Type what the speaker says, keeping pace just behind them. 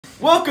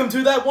Welcome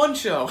to That One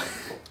Show.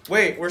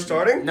 Wait, we're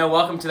starting? No,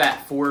 welcome to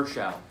That Four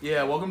Show.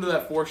 Yeah, welcome to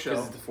That Four Show.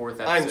 This is the fourth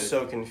episode. I'm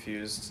so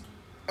confused.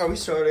 Are we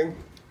starting?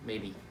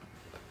 Maybe.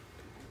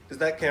 Is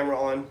that camera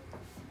on?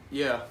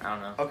 Yeah. I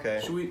don't know.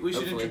 Okay. We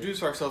should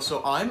introduce ourselves.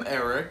 So I'm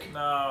Eric.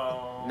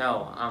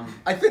 No,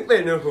 I think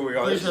they know who we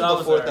are. This is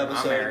the fourth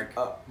episode. I'm Eric.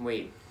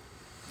 Wait.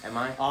 Am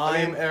I?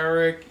 I'm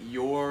Eric.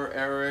 You're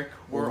Eric.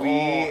 We're all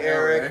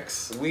Eric.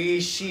 Erics.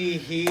 We, she,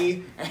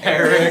 he,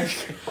 Eric.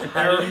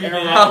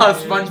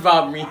 Oh,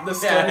 SpongeBob me. The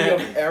story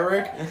of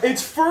Eric.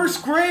 It's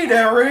first grade,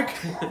 Eric.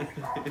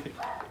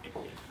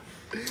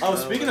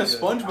 Speaking of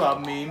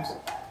SpongeBob memes,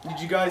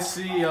 did you guys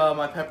see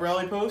my pep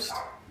rally post?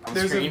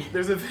 There's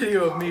a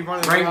video of me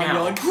running around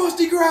yelling,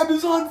 "Krusty Krab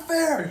is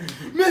unfair!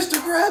 Mr.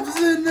 Krabs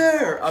is in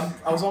there!"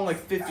 I was on like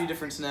 50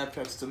 different Snapchats.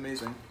 It's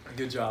amazing.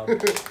 Good job. I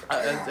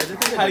didn't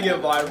think How to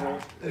get viral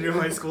in your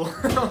high school.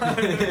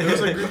 There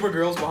was a group of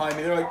girls behind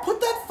me. They're like, "Put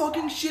that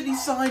fucking shitty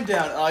sign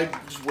down." And I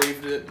just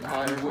waved it.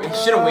 You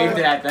should have waved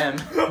it at them.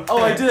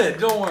 Oh, I did.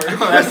 Don't worry.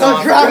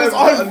 Mr. Krab is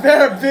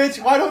unfair,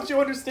 bitch! Why don't you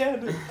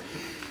understand it?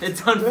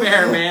 It's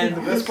unfair, man.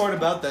 The best part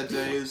about that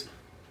day is,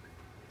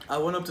 I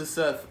went up to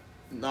Seth,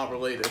 not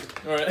related,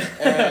 Alright.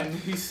 and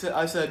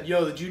I said,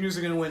 "Yo, the juniors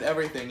are gonna win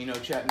everything,"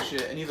 chatting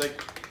shit, and he's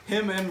like,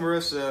 him and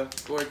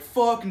Marissa were like,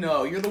 "Fuck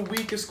no, you're the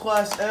weakest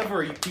class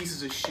ever, you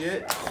pieces of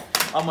shit."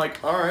 I'm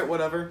like, alright,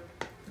 whatever.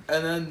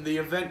 And then the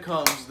event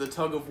comes, the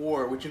tug of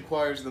war, which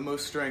requires the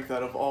most strength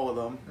out of all of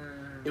them.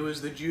 It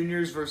was the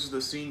juniors versus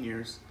the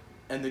seniors,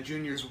 and the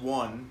juniors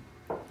won.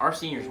 Our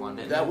seniors won,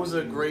 didn't That they? was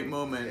a great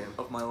moment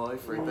of my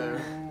life right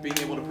there, being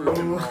able to prove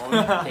him wrong.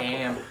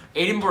 Damn.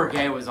 Aiden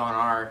Bourget was on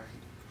our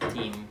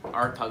team,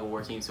 our tug of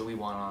war team, so we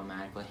won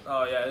automatically.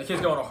 Oh yeah, the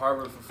kid's going to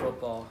Harvard for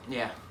football.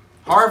 Yeah.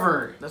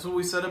 Harvard! That's what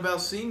we said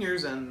about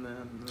seniors, and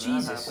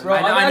Jesus. Bro, I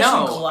I'm know.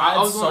 actually glad I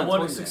was the one that someone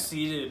told you that.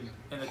 succeeded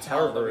in the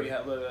town that we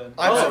live in.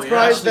 I'm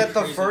surprised that the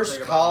Crazy first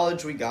thing about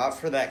college we got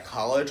for that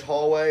college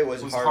hallway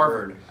was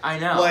Harvard. I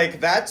know. Like,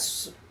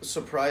 that's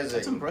surprising.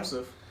 That's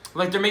impressive.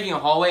 Like, they're making a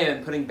hallway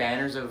and putting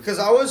banners of Because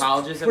I was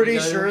colleges that pretty we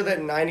go to. sure that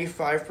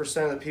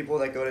 95% of the people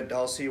that go to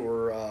Delsey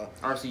were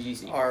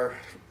RCGC. are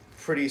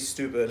pretty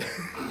stupid.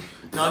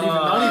 Not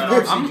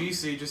even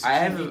RCGC, just I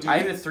have a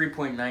GPD.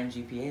 3.9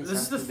 GPA. This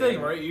is the thing,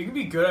 right? You can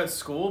be good at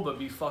school, but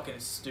be fucking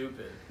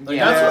stupid. Like,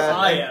 Yeah. that's what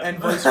I am. And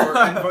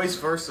vice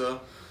versa.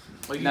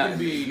 Like, you can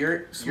be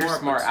you're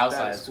smart but outside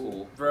bad of at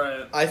school.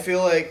 Right. I feel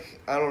like,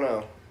 I don't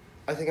know.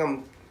 I think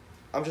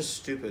I'm just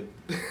stupid.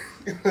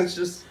 It's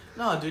just...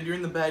 No, dude, you're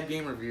in the bad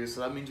game review,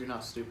 so that means you're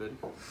not stupid.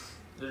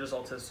 They're just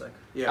autistic.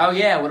 Yeah. Oh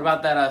yeah, what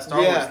about that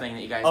Star Wars thing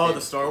that you guys did? Oh, the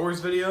Star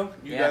Wars video?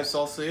 You guys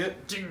all see it?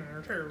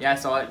 Yeah, I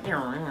saw it.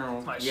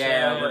 My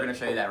Yeah, shit. we're gonna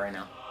show you that right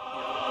now.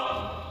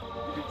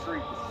 You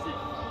betrayed the Sith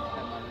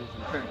at my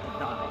return to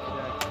die.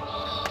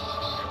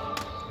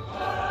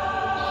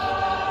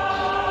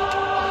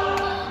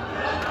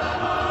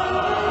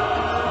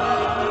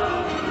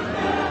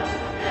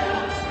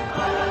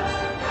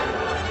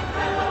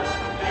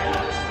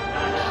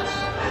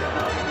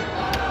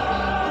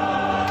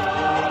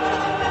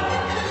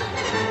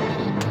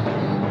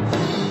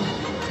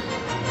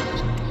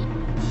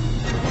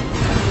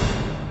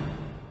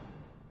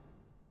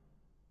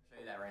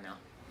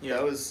 Yeah.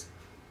 That was...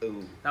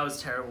 Ooh. That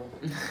was terrible.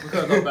 We could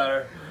have done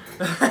better.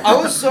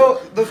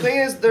 The thing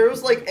is, there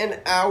was like an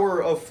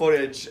hour of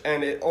footage,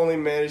 and it only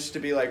managed to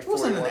be like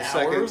wasn't 41 an hour,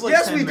 seconds. it was like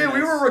yes, 10 we did. We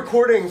minutes. were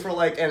recording for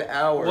like an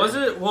hour. Was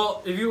it?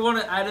 Well, if you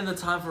want to add in the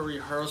time for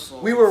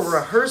rehearsal. We were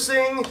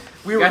rehearsing.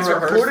 We were guys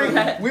rehearsed recording. for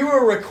that? We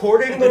were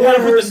recording the They had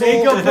to put rehearsal. the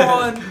makeup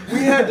on. We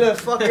had to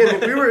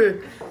fucking. We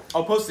were.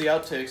 I'll post the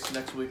outtakes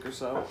next week or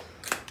so.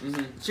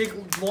 Jake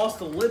lost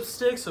the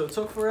lipstick, so it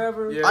took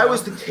forever. Yeah. I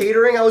was the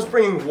catering. I was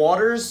bringing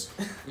waters.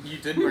 You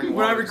did bring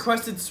When I waters.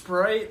 requested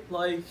Sprite,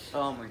 like...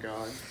 Oh my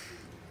god.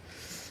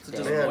 It's a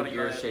Damn, disappointing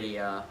you're a night.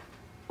 shitty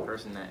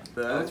person that...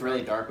 That- It was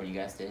really dark when you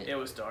guys did it. It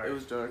was dark. It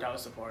was dark. That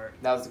was the part.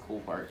 That was the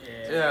cool part.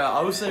 Yeah. Yeah,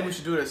 I was saying we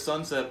should do it at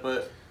sunset,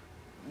 but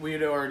we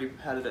had already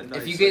had it at night.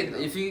 If you so,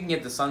 if you can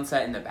get the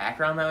sunset in the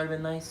background, that would have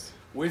been nice.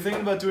 We're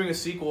thinking about doing a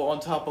sequel on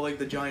top of like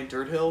the giant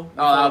dirt hill.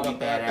 Oh, that would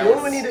be badass. You know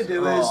what we need to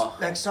do is Oh.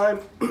 next time.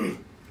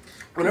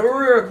 Whenever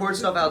we record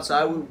stuff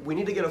outside, we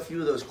need to get a few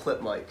of those clip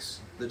mics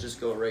that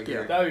just go right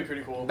here. That would be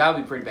pretty cool. That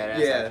would be pretty badass,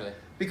 Yeah. actually.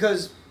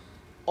 Because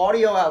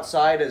audio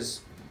outside is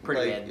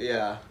Pretty like, bad.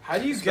 yeah. How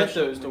do you get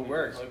those to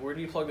work? Like, where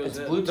do you plug those It's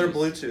in? Bluetooth. They're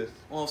Bluetooth.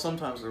 Well,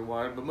 sometimes they're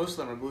wired, but most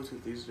of them are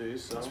Bluetooth these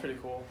days. So That's pretty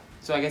cool.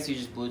 So I guess you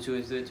just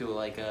Bluetooth it to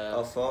like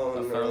A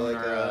phone or like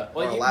a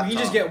Like, laptop. you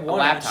just get one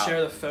and laptop.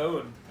 share the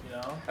phone, you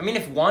know? I mean,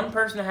 if one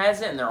person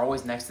has it and they're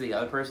always next to the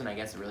other person, I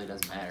guess it really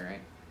doesn't matter, right?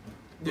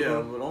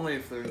 yeah, but only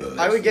if they're.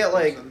 I would get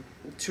like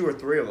 2 or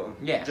 3 of them.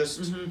 Yeah.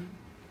 Just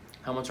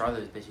How much are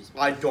those bitches?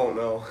 I don't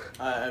know.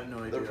 I have no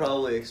idea. They're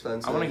probably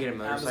expensive. I want to get a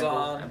motorcycle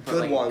Amazon. and put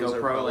Good like ones are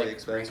GoPro probably like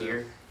expensive. right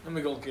here. Let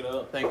me go look it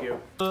up. Thank you.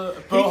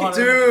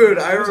 Dude,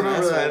 I That was an remember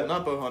asshole. that.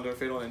 Not Bowhunter,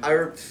 Fatal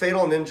Ninja.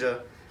 Fatal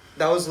Ninja.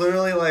 That was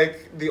literally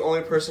like the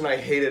only person I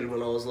hated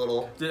when I was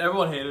little. Dude,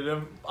 everyone hated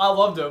him. I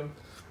loved him.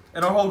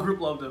 And our whole group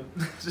loved him.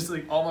 Just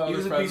like all my He other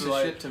was a friends piece were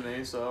of like, shit to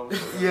me, so.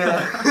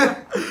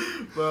 Yeah.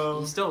 bro.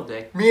 He's still a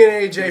dick. Me and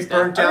AJ He's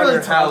burnt I down really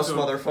your house,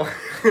 talked to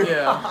motherfucker.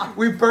 Yeah.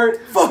 We burnt.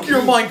 Fuck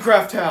your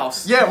Minecraft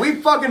house. Yeah, we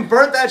fucking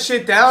burnt that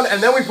shit down,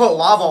 and then we put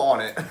lava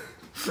on it.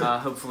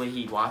 Hopefully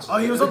he watched Oh,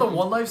 it. he was on the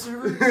One Life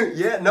server?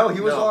 Yeah, no, he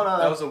was No, on.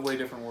 that was a way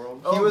different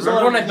world. He was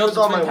remember on. when I He built was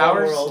the on my Twin One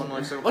Towers? World. One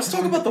Life server. Let's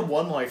talk about the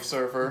One Life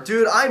server.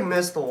 Dude, I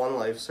miss the One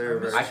Life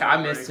server. I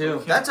missed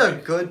too. That's a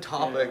good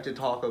topic to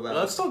talk about.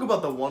 Let's talk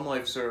about the One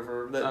Life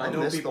server that I I know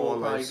miss the people will One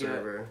probably Life get.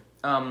 server.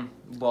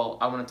 Well,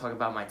 I want to talk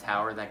about my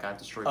tower that got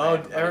destroyed. by Oh,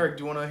 everybody. Eric,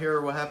 do you want to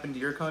hear what happened to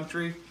your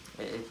country?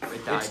 It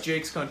died. It's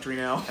Jake's country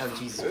now. Oh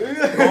Jesus.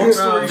 Long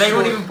story They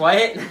won't short, even play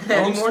it long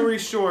anymore. story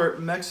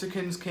short,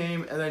 Mexicans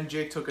came and then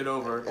Jake took it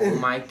over. Oh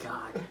my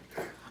god.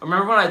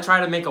 Remember when I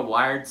tried to make a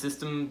wired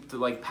system to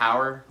like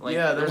power? Like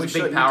Yeah, then there's we a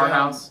shut big you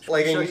powerhouse. down.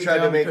 Like, We and shut you you tried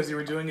to down make- because you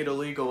were doing it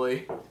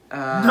illegally.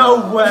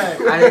 No way.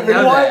 I didn't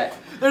know What? that.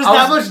 There's I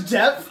that was- much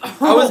depth?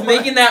 I was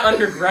making that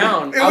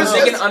underground. It I was was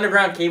making just- an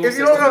underground cable if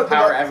you system don't know to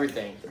power about-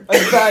 everything.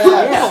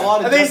 Yeah. A lot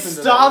of And they depth into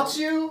that. stopped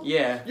you?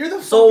 Yeah. You're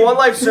the So fucking One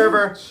Life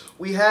server,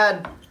 we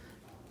had.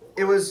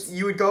 It was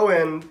you would go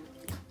in,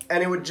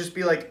 and it would just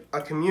be like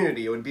a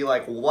community. It would be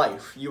like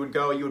life. You would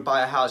go, you would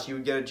buy a house, you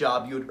would get a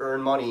job, you would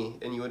earn money,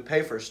 and you would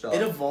pay for stuff.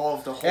 It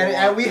evolved a whole and,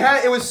 lot. and we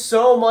had it was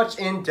so much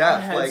in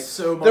depth. I had Like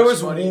so much there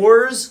was money.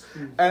 wars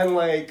and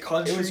like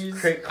Countries. It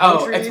was countries.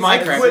 Oh, it's I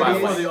Minecraft, quit by the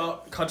before way.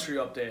 the country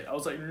update. I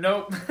was like,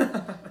 nope.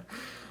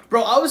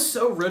 Bro, I was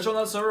so rich on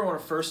that server when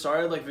it first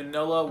started, like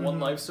vanilla One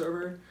Life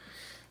server.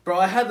 Bro,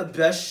 I had the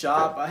best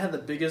shop. I had the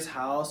biggest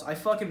house. I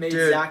fucking made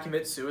Dude. Zack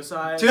commit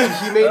suicide. Dude,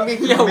 he made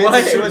me Yeah, commit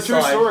what? True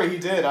suicide. story, he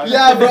did.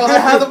 Yeah, bro, I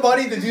had the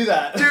money to do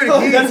that. Dude,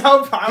 that's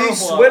how powerful. He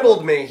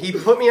swindled me. He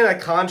put me in a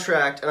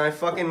contract, and I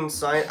fucking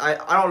signed. I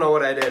don't know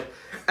what I did.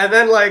 And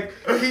then like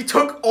he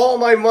took all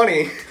my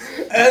money,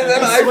 and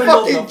then I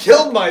swindled fucking him.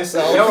 killed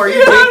myself. Yo, are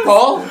you Jake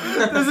Paul?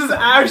 This is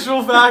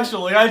actual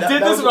factual. Like, I That-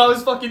 did that this was when I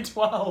was fucking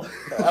 12.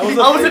 That was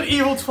I was an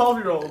evil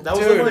 12-year-old. That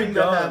was Dude, the thing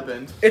that God.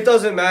 happened. It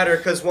doesn't matter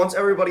because once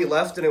everybody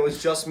left, and it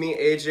was just me,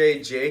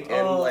 AJ, Jake,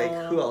 and like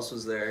who else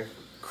was there?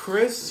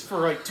 Chris for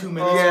like 2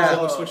 minutes. Yeah.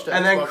 until we switched to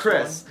And then Xbox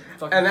Chris.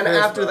 Fucking And then Chris,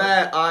 after bro.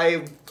 that,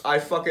 I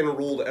fucking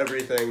ruled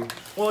everything.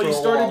 Well, For you a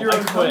started while. your I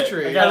own quit.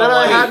 country. I And got then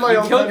I Wait, had my you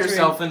own killed country.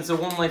 yourself and it's a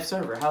one life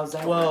server. How's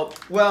that? work?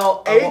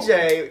 Well, I won't-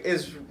 AJ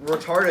is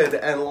retarded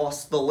and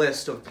lost the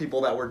list of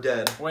people that were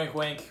dead. Wink,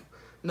 wink.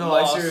 No,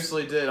 Lost. I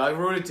seriously did. I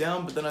wrote it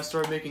down, but then I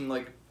started making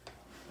like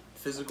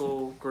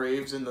physical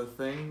graves in the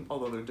thing,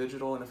 although they're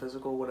digital and a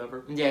physical,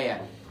 whatever.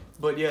 Yeah.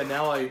 But yeah,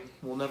 now I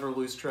will never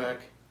lose track.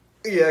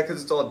 Yeah,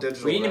 because it's all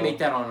digital. We need to now. make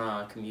that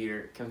on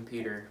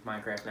computer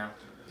Minecraft now.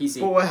 PC.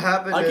 But what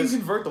happened I can is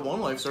convert the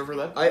One Life server.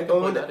 That I can play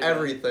owned that again.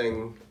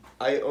 everything.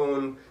 I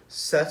own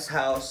Seth's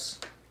house,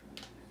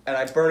 and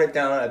I burn it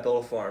down and I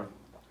built a farm.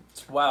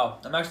 Wow,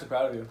 I'm actually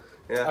proud of you.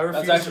 Yeah. I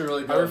refuse, actually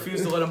really I good.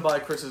 refuse to let him buy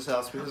Chris's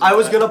house because I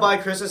was of gonna that. buy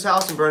Chris's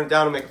house and burn it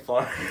down and make a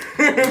farm.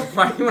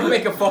 Why do you want to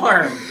make a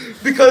farm?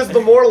 Because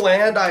the more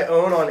land I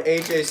own on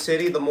AJ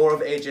City, the more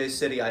of AJ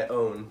City I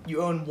own.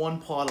 You own one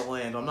plot of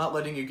land. I'm not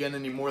letting you get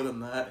any more than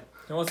that.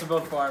 He wants to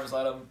build farms,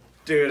 let him.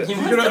 Dude, He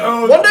one wants to day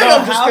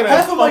I'm just gonna.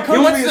 half of my He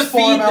country wants to is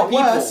farm feed the out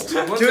people. west. He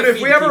wants Dude, to if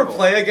feed we ever people.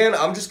 play again,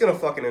 I'm just gonna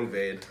fucking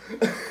invade.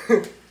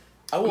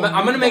 I will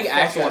I'm gonna nuke make the an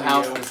fuck actual out of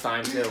house you. this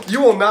time too.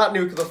 You will not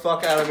nuke the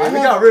fuck out of me. I We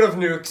have- got rid of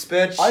nukes,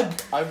 bitch.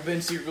 I've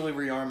been secretly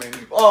rearming.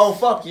 Oh,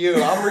 fuck you.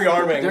 I'm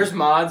rearming. There's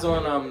mods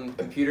on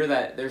computer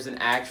that there's an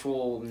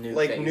actual nuke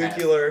like that you have.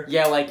 nuclear.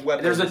 Yeah, like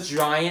weapons. there's a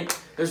giant.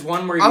 There's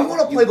one where you. I want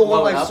to you play the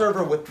blow One it Life up.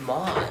 server with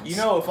mods. You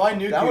know, if I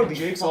nuke That you, would be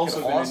Jake's fucking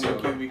also awesome.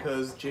 gonna nuke you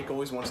because Jake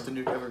always wants to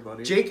nuke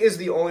everybody. Jake is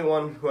the only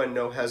one who I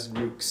know has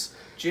nukes.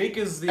 Jake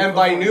is the. And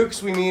by equivalent-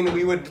 nukes, we mean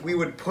we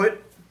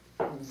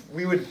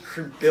would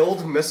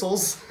build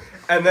missiles,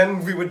 and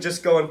then we would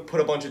just go and put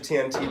a bunch of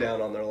TNT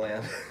down on their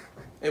land.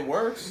 It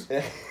works.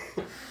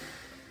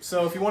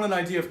 So if you want an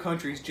idea of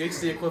countries, Jake's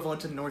the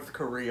equivalent to North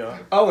Korea.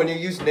 Oh, and you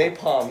use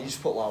napalm. You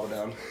just put lava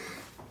down.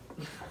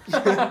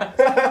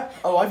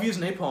 Oh, I've used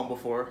napalm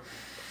before.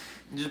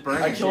 You just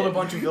burn. I the killed a shit.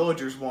 bunch of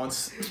villagers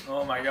once.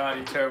 Oh my god,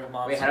 you terrible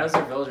monster. Wait, how does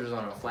their villagers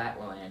on a flat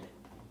land?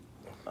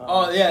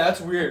 Oh yeah, that's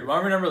weird. I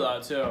remember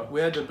that too.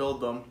 We had to build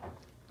them.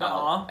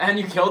 Uh-uh. And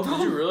you killed them?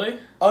 Did you really?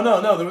 Oh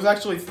no, there was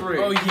actually 3.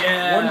 Oh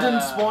yeah. One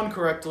didn't spawn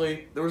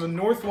correctly. There was a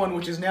north one,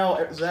 which is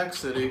now Zack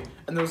City,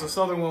 and there was a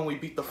southern one we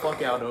beat the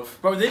fuck out of.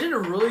 Bro, they did a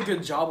really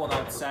good job on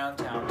that sand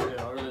town too.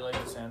 I really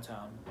like the sand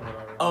town.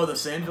 Whatever. Oh, the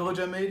sand village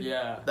I made?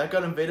 Yeah. That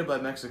got invaded by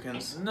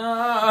Mexicans.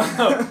 No.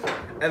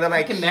 And then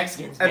I Fucking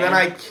Mexicans. and then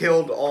man. I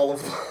killed all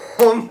of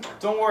them.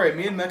 Don't worry,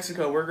 me and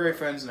Mexico, we're great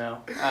friends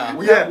now.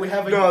 We Yeah,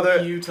 have a no,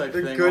 they're- EU type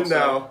They're thing. good also.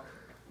 now.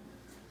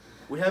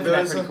 We have They're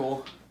that pretty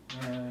cool.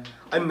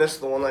 I miss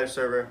the One Life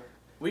server.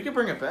 We could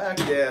bring it back.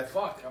 Yeah.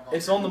 Fuck. I'm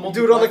It's on the We'll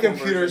do it on the multi-platform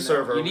computer version now.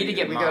 server. You need to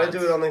get we gotta mods.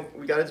 do it on the.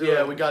 We gotta do it.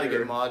 Yeah, on we gotta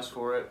computer. get mods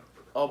for it.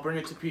 I'll bring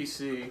it to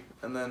PC,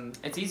 and then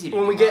It's easy to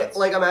When do we get mods.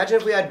 like, imagine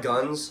if we had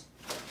guns,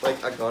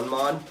 like a gun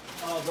mod.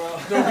 Oh, bro.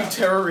 There'll be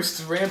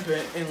terrorists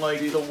rampant in like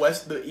the I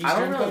eastern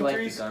don't really like the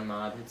countries gun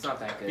mod. It's not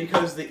that good.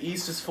 because the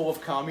east is full of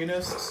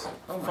communists.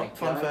 Oh my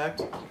Fun God.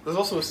 fact. There's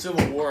also a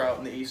civil war out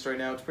in the east right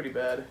now. It's pretty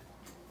bad.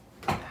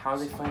 How are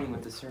they fighting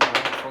with the server?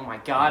 Oh my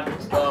God.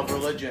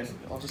 Religion.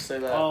 I'll just say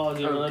that. Oh,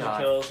 dude, Oh, religion God.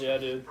 kills. Yeah,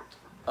 dude.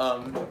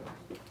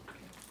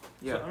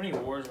 Yeah. How many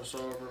wars are so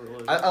over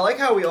religion? I like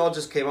how we all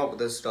just came up with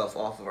this stuff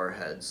off of our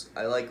heads.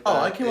 I like. Oh,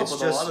 that. I came up It's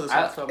with just, a lot of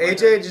this stuff.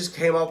 AJ just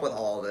came up with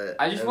all of it.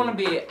 I just and- want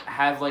to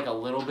have like a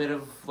little bit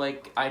of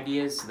like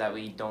ideas so that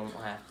we don't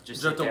have to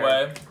just sit Drift there.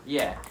 away.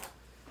 Yeah.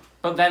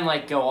 But then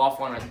like go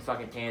off on a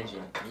fucking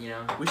tangent, you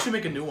know? We should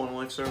make a new One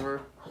Life server.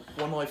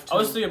 One Life 2. I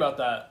was thinking about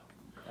that.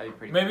 That'd be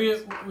pretty Maybe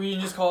cool. we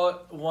can just call it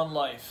One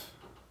Life.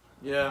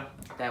 Yeah.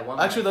 That one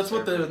Actually, life that's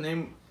what server. the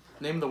name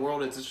of the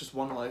world is. It's just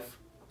One Life.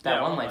 That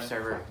Yeah, one One life Life.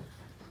 server.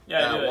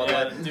 Yeah, That do it. One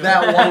Yeah, Life- do it.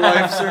 that One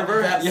Life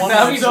server. That Yeah, one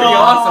that'd be server. pretty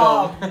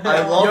awesome.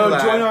 I love Yo,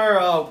 that. join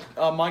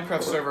our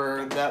Minecraft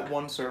server. That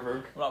one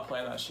server. I'm not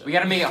playing that shit. We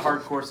gotta make it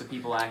hardcore so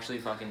people actually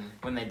fucking,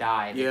 when they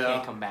die, they Yeah.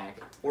 can't come back.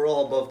 We're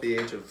all above the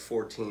age of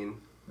 14.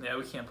 Yeah,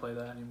 we can't play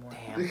that anymore.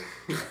 Damn.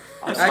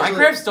 Actually-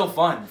 Minecraft's still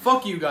fun.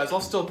 Fuck you guys. I'll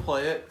still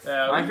play it.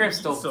 Yeah, Minecraft's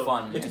still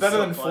fun. It's It's better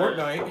so than fun.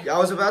 Fortnite. Yeah, I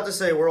was about to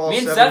say we're all Me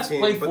and Seth 17,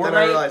 played but then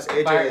I Fortnite realized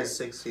AJ by- is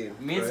 16.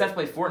 Me and right? Seth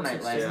played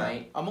Fortnite last Yeah.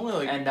 night, I'm only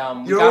like.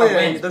 and we You're got a only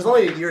win. there's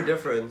only a year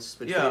difference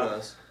between Yeah.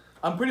 us.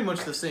 I'm pretty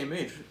much the same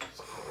age.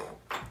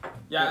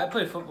 Yeah, I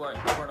played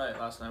Fortnite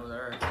last night with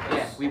Eric.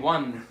 Yeah, we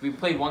won. We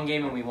played one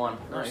game and we won.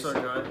 We're Nice. so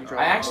good.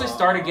 I actually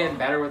started getting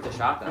better with the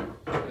shotgun.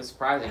 It was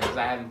surprising because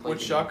I haven't played.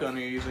 What shotgun are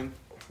you using?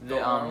 The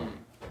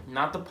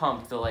not the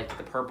pump, the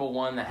purple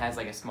one that has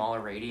like a smaller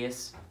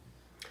radius.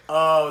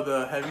 Oh,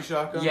 the heavy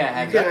shotgun. Yeah, You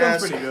heavy. can That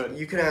gun's ask. pretty good.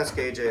 You can ask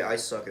AJ. I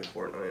suck at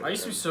Fortnite. I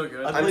used to be so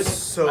good. I I'm played-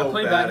 so I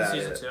played bad back at in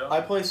season it. 2.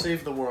 I play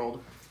Save the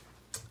World.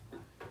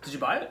 Did you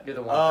buy it? You're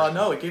the one.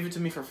 No, it gave it to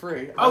me for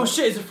free. Oh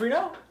shit, is it free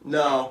now?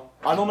 No,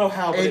 I don't know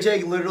how. But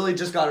AJ literally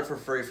just got it for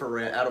free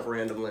out of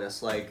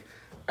randomness. Like,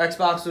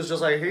 Xbox was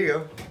just like, here you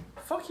go.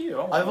 Fuck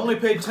you. I've only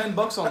paid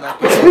 $10 on that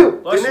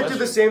game. Bless Didn't it you. do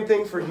the same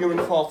thing for Human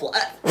Fall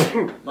Flat?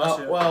 Bless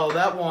you. Well,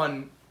 that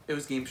one it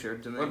was game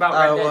shared to me. What about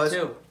I Red Dead was-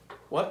 2?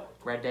 What?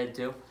 Red Dead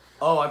 2.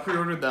 Oh, I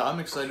pre-ordered that. I'm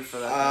excited for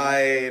that.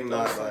 I'm That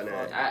not was so buying fun.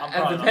 it. I'm The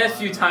probably not past buying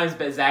few it. times,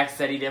 but Zack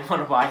said he didn't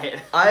want to buy it.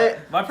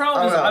 My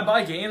problem is I don't I know.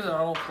 buy games and I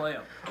don't play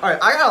them. All right,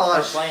 I got a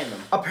lot Start of. playing them.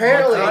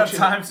 Apparently, I don't have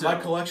time to. My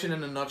collection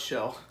in a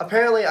nutshell.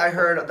 apparently, I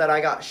heard that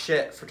I got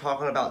shit for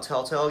talking about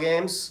Telltale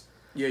games,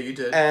 Yeah, you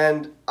did.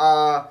 and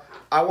I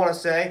want to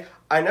say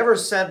I never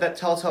said that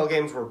Telltale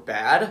games were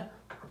bad,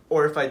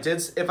 or if I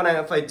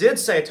did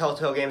say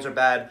Telltale games are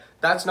bad,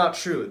 that's not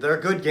true. They're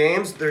good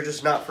games. They're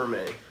just not for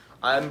me.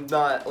 I'm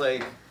not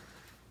like.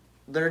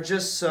 They're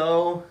just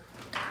so.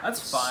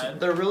 That's fine.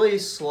 They're really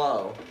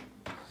slow,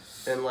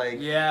 and like.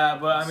 Yeah,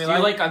 but I mean, Do you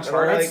like Uncharted?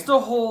 Uncharted? that's the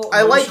whole.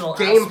 I like emotional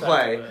aspect of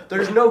gameplay. it.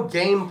 There's no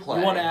gameplay.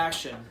 You want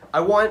action. I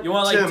want. You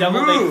want to like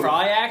Devil May move.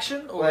 Cry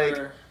action, or Like,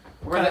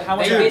 Where how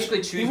much they action? basically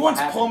choose He what wants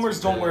happens plumbers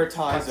with don't the wear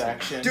ties cutscene.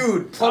 action.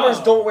 Dude, plumbers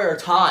Oh. don't wear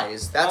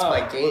ties. That's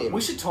my Oh. game.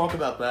 We should talk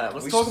about that.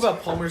 Let's We talk should-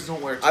 about plumbers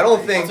don't wear ties. I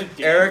don't think That's a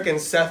game. Eric and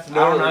Seth I know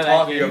don't what know we're that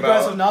talking game. You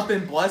guys have about. not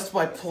been blessed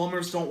by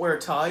plumbers don't wear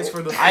ties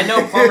for the. I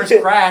know plumbers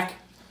crack.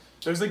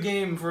 There's a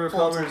game for a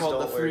console Plumbers called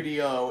the don't wear-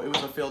 3DO. It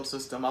was a failed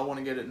system. I want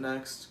to get it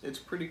next. It's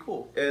pretty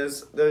cool.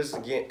 There's a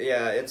game?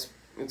 Yeah, it's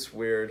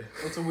weird.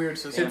 It's a weird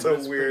system. It's but a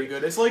it's weird- pretty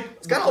good. It's like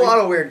It's got a lot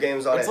of weird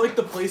games on It's it. like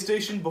the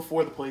PlayStation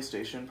before the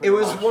PlayStation. It pretty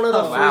was much. one of the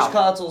Oh, first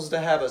wow. consoles to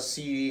have a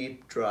CD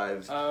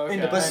drive. Oh, okay.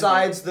 Independent.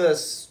 Besides the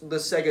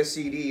Sega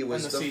CD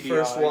was And the the CDI.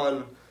 first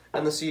one,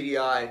 and the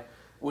CDI.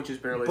 which is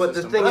barely. But a the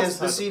system. thing But is,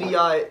 the that's beside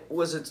CDI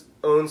was its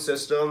own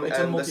system, It's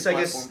a and the Sega.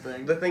 multi-platform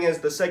thing. The thing is,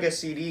 the Sega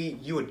CD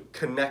you would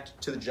connect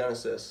to the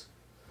Genesis,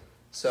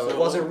 so it So-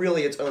 wasn't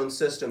really its own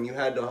system. You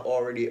had to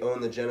already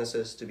own the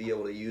Genesis to be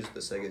able to use the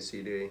Sega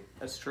CD.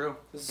 That's true.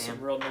 This is some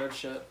real nerd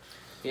shit.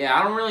 Yeah,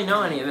 I don't really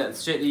know any of that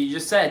shit that you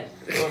just said.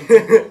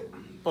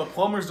 But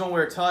plumbers don't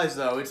wear ties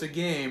though. It's a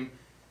game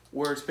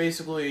where it's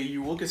basically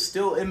you look at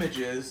still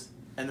images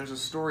and there's a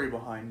story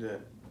behind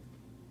it.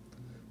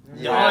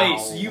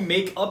 Nice. Wow. You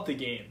make up the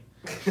game.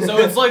 So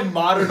it's like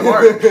modern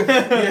art.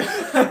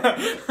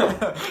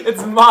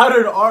 It's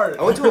modern art.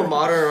 I went to a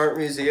modern art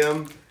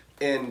museum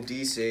in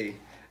DC,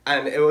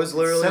 and it was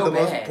literally So the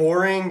most bad.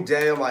 boring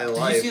day of my Did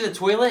life. you see the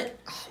toilet?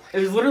 It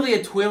was literally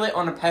a toilet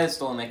on a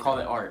pedestal, and they called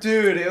it art.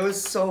 Dude, it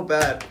was so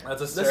bad.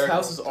 That's This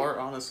house is art,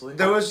 honestly.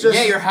 There was just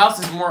Yeah, your house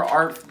is more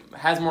art,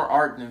 has more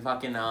art than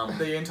fucking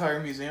The entire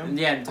museum.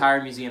 yeah,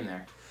 entire museum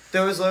there.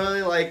 there was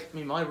literally like I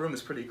mean, my room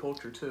is pretty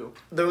cultured too.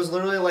 there was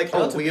literally like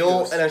Shout a out to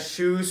wheel Beatles. and a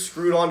shoe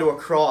screwed onto a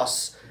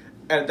cross,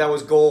 and that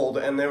was gold,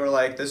 and they were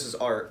like, "This is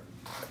art."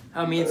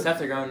 Oh, me and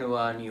Seth are going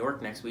to New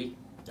York next week.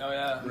 Oh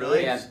yeah.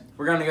 Really? Yeah,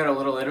 we're going to go to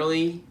Little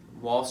Italy,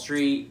 Wall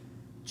Street,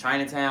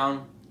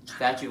 Chinatown,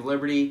 Statue of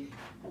Liberty.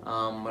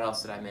 What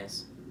else did I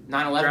miss? 9/11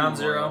 Ground Memorial.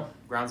 Zero.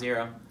 Ground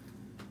Zero.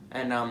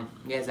 And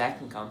yeah, Zack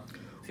can come. if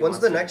he When's wants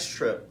the to. next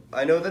trip?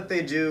 I know that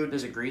they do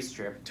There's a Greece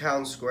trip.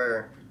 Town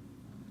Square.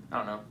 I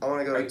don't know. I want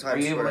to go Are to you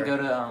Times able Square. to go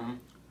to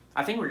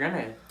I think we're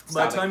gonna.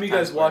 By stop the time at you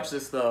guys Times watch Square.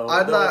 this, though,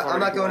 I'm they'll have not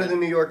already going to the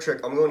went. New York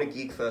trip. I'm going to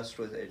Geek Fest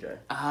with AJ.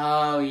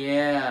 Oh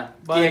yeah,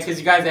 But- yeah. Because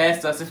you guys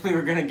asked us if we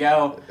were gonna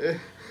go.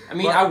 I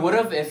mean, But- I would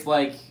have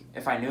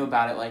if I knew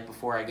about it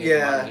before I gave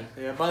Yeah. money.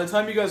 Yeah, by the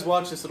time you guys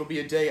watch this, it'll be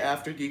a day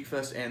after Geek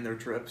Fest and their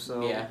trip,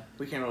 so Yeah.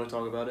 we can't really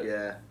talk about it.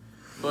 Yeah.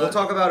 But, We'll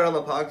talk about it on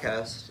the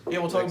podcast. Yeah,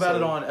 we'll talk Like, about it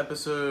so- on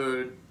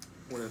episode.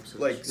 What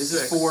episode? Like This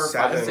Six. is 4,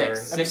 5, 6, Seven or-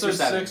 6 or Episode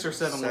 7. 6 or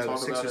 7. We'll talk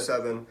 6 about or it.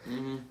 7.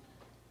 Mm-hmm.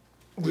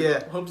 We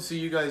Yeah. Hope to see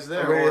you guys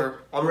there.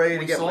 I'm ready to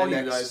we get saw my you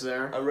next. guys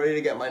there. I'm ready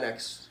to get my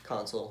next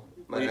console.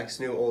 My What do you- next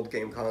new old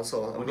game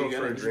console. I'm What do you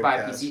going for a get? Just buy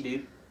a Dreamcast. PC,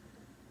 dude.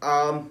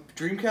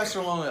 Dreamcast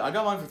are long. I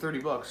got mine for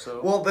 $30,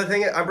 so. Well, the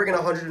thing is, I'm bringing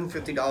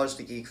 $150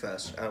 to Geek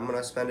Fest. And I'm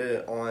gonna spend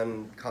it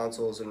on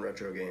consoles and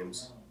retro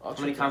games. I'll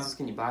How many check consoles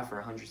can you buy for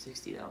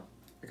 160 though?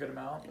 A good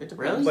amount. It depends.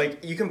 Really?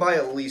 Like you can buy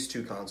at least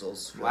 2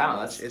 consoles. For Wow,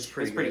 that that's much. It's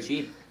pretty good.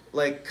 cheap.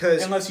 Like,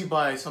 cause Unless you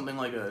buy something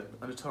like an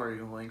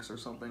Atari Lynx or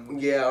something.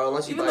 yeah, or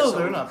unless you Even buy though they're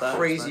something not that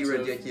crazy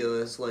expensive.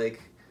 ridiculous like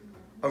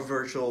a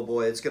Virtual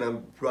Boy, it's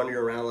gonna run you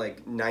around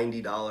like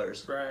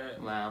 $90. Right.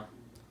 Wow.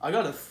 I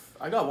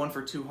got one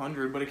for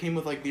 $200, but it came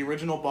with like the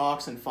original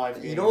box and 5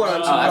 games. You know what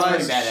I'm Oh, that's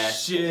surprised? pretty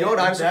badass. Shit. You know what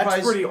I'm That's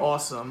surprised? pretty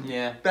awesome.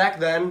 Yeah. Back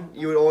then,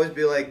 you would always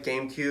be like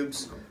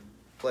GameCubes.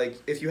 Like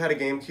if you had a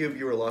GameCube,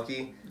 you were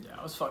lucky. Yeah,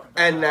 I was fucking.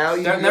 And now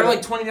you They're, can they're go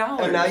like to-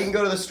 $20. and now you can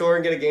go to the store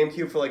and get a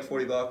GameCube for like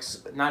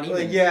 $40. Not even.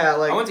 Like, yeah,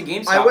 like I went to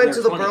GameStop. I went and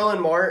to they're the 20.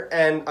 Berlin Mart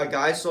and a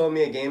guy sold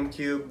me a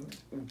GameCube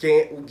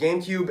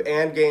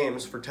and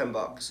games for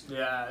 $10.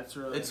 Yeah, it's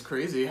really. It's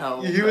crazy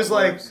how. He that was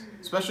like, works.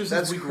 Especially since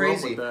That's we grew up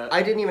crazy. with that.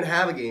 I didn't even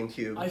have a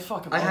GameCube. I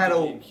fucking. I love had the a-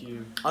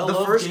 GameCube. I the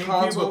love first GameCube,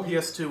 console- but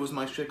PS2 was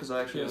my shit because I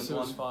actually PS2 owned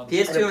was one. fun.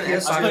 PS2 and And a PS2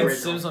 Xbox I played original.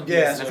 Sims on Yeah,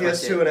 PS2. That's my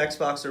PS2 shit. and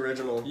Xbox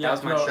original. Yeah, That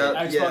was my bro, shit.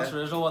 Xbox Yeah.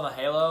 original and the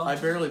Halo. I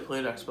barely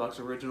played Xbox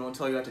original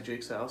until I got to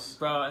Jake's house.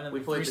 Bro, and then We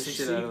played the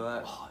shit out of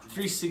that.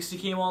 360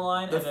 came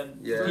online, The- and then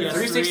Yeah. PS3,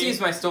 360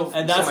 is my still, and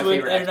still that's my when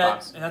favorite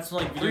Xbox. and that's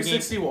when, like video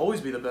 360 will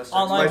always be the best.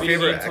 Online My Xbox. video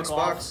favorite game took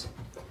Xbox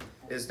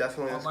is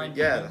definitely Online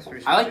yeah, gaming. the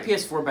 360. I like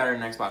PS4 better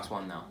than Xbox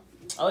One though.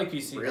 I like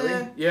PC.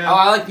 Really? Yeah. Oh,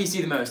 I like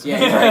PC the most. Yeah,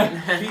 you're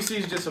right. PC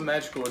is just a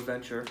magical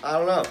adventure. I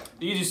don't know.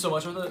 You can do so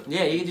much with it.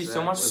 Yeah, you can do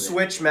so much with it.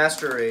 Switch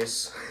Master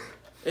Race.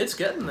 It's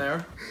getting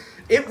there.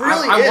 It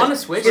really I is. want to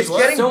Switch. It's It's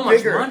getting so much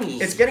bigger.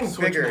 money. It's getting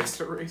Switch bigger.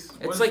 Master Race.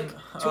 It's What like is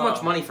it? too much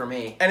Oh. money for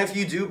me. And if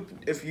you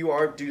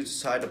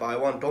decide to buy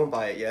one, don't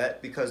buy it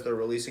yet because they're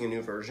releasing a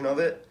new version of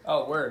it.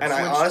 Oh, word. And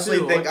I Switch honestly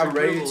 2, think I'm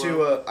Electric ready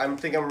Boogaloo. to.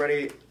 I'm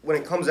ready when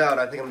it comes out.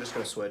 I think I'm just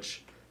gonna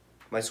switch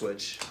my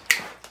Switch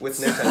with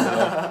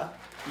Nintendo.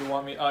 You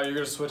want me? Oh, you're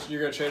gonna switch. You're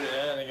gonna trade it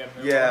in and then get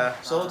a new Yeah.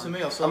 Sell it to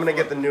me. I'll sell I'm it gonna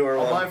for get the newer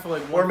I'll buy one, it for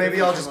like or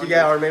maybe I'll just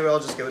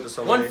 150, give it to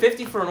somebody.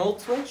 150 for an old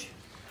Switch?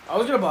 I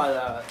was gonna buy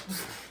that.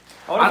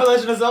 I I- want to play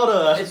Legend of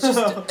Zelda. It's just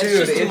Dude, it's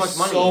just too it's much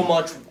money. so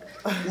much.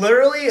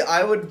 Literally,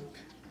 I would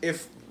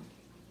if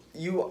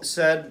you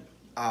said,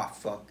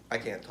 fuck, I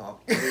can't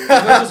talk. Switch is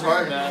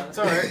hard, man. It's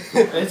alright.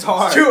 It's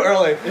hard. It's too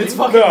early. It's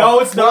fucking no.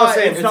 It's No, I'm not.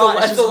 saying It's it's not.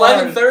 It's just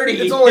hard. 11:30.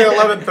 It's only You've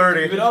been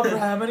 11:30. up for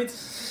how many?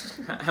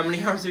 How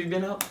many hours have you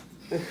been up?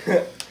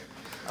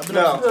 I've been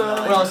No, up since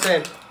what I was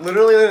saying,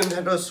 literally the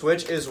Nintendo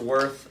Switch is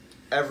worth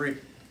every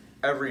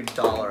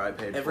dollar I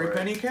paid Every for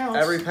penny it. counts.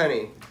 Every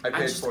penny I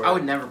paid for I it.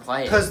 would never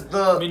play it. Because Me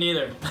the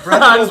neither.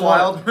 Breath I of just the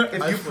Wild, want-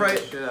 if I you played play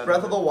the shit out of Breath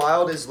it. of the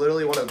Wild is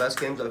literally one of the best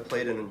games I've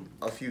played in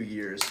a few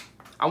years.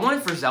 I want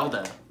it for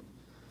Zelda.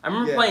 I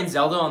remember Yeah. playing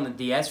Zelda on the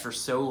DS for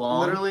so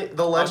long. Literally,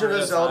 The Legend of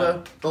that's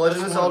Zelda, The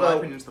Legend of Best one, in my Zelda,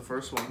 opinion, is the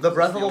first one. The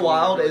Breath of the only one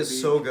Wild I've really is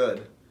beat. so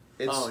good.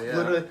 It's Oh, yeah.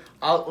 literally.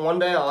 One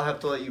day I'll have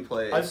to let you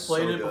play it. I've It's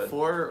played so it good.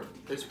 before.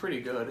 It's pretty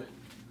good.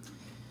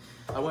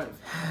 I went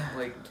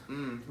like,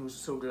 it was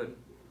so good.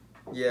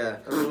 Yeah.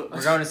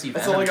 We're going to see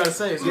That's Venom. all I gotta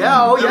say. Is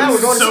Yeah. Oh that yeah. was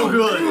We're going so to see.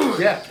 good.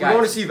 Yeah. We're Guys.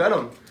 going to see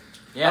Venom.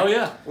 Yeah. Oh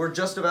yeah. We're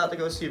just about to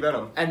go see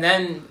Venom. And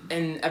then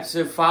in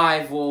episode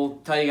 5, we'll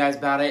tell you guys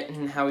about it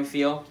and how we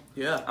feel.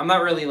 Yeah. I'm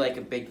not really like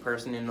a big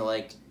person into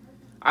like.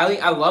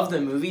 I love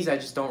the movies. I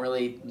just don't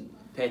really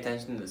pay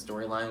attention to the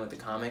storyline with the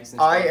comics and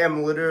stuff. I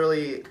am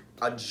literally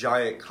a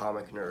giant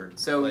comic nerd.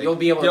 So Like, you'll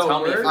be able to Yo,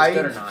 tell me if it's word?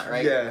 good or not,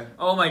 right? Yeah,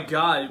 Oh my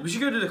god, we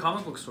should go to the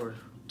comic book store.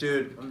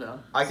 dude. I'm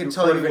down. I can Record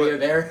tell a you video what.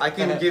 there. I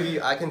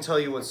can tell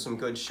you what's some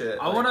good shit.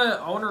 I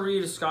wanna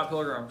read Scott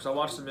Pilgrim because I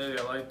watched the movie.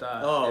 I like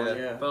that. Oh Yeah.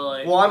 yeah. But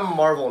like, Well, I'm a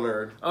Marvel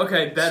nerd.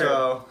 okay, better.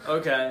 So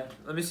Okay,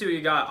 let me see what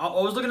you got. I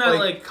was looking at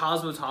like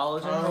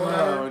Cosmotology or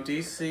whatever. Oh,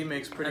 DC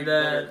makes pretty And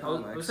better then I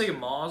was comics. thinking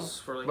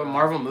Moz for like. But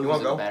Marvel wanna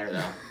movies go? are better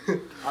though.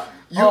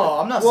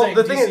 I'm not saying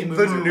the thing DC is, movies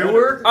the are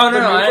newer, better. Oh, no, the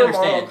no, I newer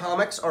understand. Marvel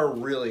comics are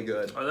really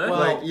good. Are they? Well,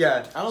 Like,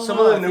 yeah, I don't some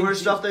know, of I the think newer D-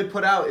 stuff they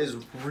put out is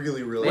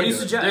really, really What do you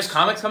good. suggest? There's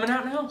comics coming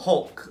out now?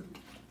 Hulk.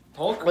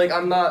 Hulk. Like,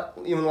 I'm not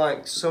even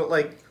like so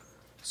like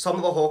some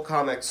of the Hulk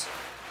comics,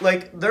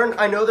 like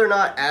I know they're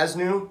not as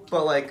new,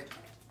 but like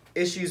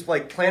issues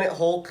like Planet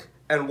Hulk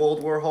and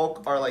World War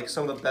Hulk are like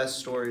some of the best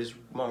stories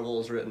Marvel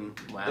has written.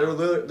 Wow.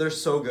 They're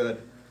so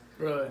good.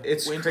 Really?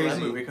 It's Wait until that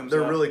crazy. movie comes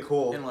They're out really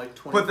cool. in like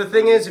 20. But the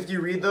thing is, if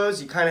you read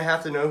those, you kind of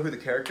have to know who the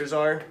characters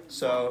are.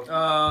 So So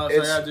I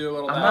It's- gotta do a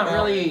little. I'm dab. not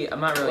really a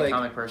Like-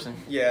 comic person.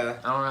 yeah,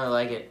 I don't really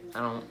like it. I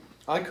don't.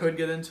 I could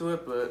get into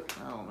it, but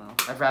I don't know.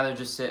 I'd rather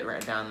just sit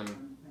right down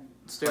and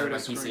Stare play at my a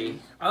PC. screen.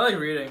 I like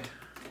reading.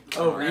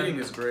 Oh, reading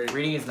is great.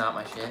 Reading is not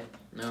my shit.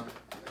 No.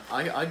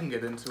 I can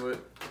get into it.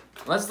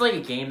 Unless it's like a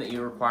game that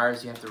you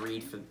requires you have to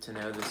read to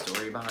know the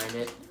story behind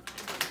it.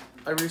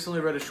 I recently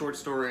read a short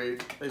story.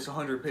 It's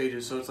 100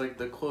 pages, so it's like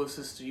the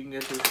closest you can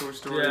get to a short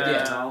story in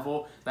Yeah. a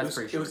novel. That's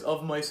pretty It was short.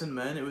 Of Mice and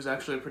Men. It was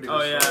actually a pretty Oh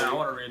good yeah, story. I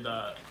want to read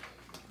that.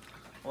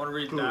 I want to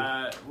read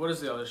that. What is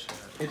the other shit?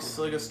 It's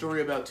like a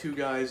story about two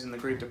guys in the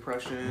Great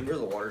Depression Here's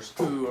the waters.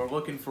 who are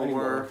looking for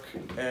work,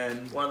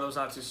 and One of them's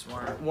not too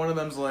smart. one of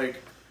them's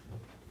like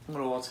a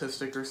little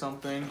autistic or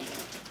something,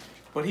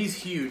 but he's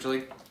huge.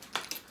 Like,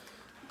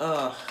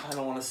 I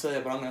don't want to say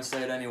it, but I'm gonna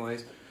say it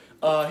anyways.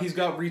 He's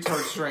got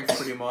retard strength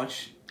pretty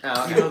much.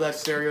 Oh, You know that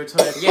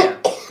stereotype? Yeah.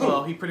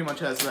 Well, he pretty much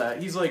has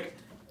that. He's like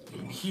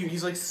huge.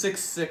 He's like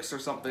 6'6" or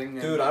something.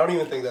 and- Dude, I don't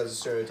even think that's a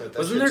stereotype. That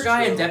Wasn't there a shit's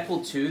guy true. in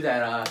Deadpool 2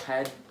 that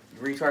had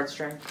retard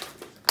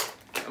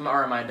strength?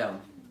 Or am I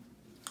dumb?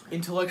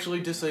 Intellectually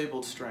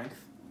disabled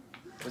strength.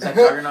 Was that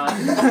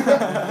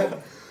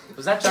Juggernaut?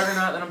 Was that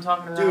Juggernaut that I'm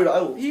talking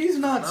about? Dude, He's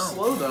not No.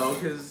 slow though,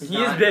 because He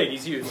is big.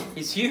 He's huge.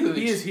 He's huge.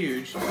 he is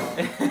huge.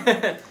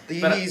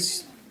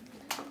 these.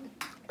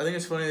 I think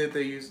it's funny that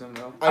they use them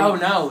though. Oh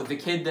no, the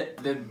kid that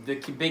the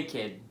big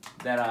kid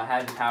that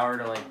had the power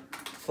to like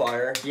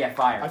Fire. yeah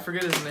fire. I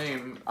forget his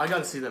name. I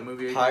gotta see that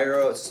movie. Like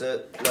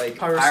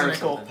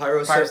Pyrocynical.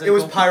 Pyrocynical. It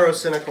was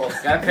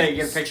pyrocynical. Gotta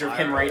get a picture of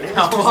him right His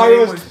now.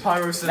 name was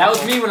Pyrocynical. That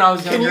was me when I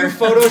was Can younger. you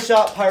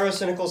Photoshop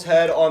pyrocynical's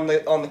head on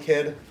the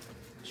kid?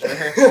 Sure.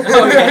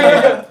 Oh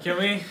yeah. Can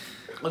we?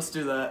 Let's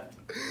do that.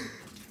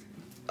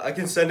 I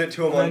can send it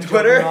to him And on then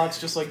Twitter. Juggernaut's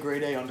just like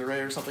grade A under A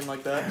or something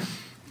like that.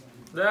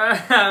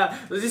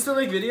 Does he still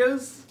make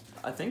videos?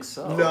 I think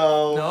so.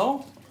 No.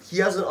 No? He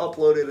hasn't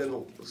uploaded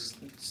in,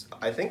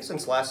 I think,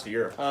 since last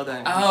year. Oh,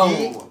 then.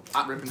 Oh,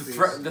 Rip in peace.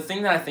 the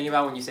thing that I think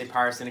about when you say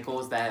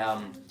pyrocynical is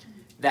that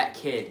that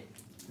kid,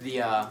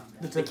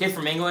 the kid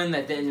from England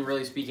that didn't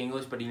really speak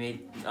English, but he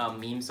made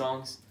meme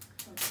songs.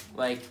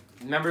 Like,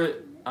 remember,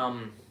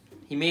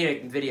 he made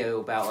a video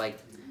about like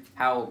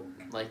how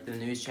like the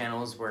news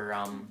channels were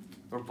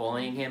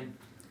bullying him.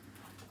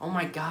 Oh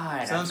my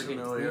god! Sounds I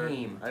forget familiar. His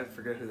name. I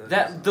forget who that is.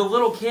 That the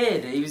little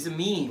kid. He was a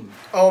meme.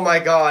 Oh my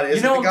god, is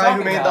You know it the what I'm guy who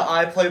talking made about. the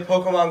I Play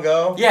Pokemon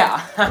Go? Yeah,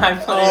 I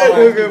Oh,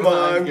 played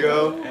Pokemon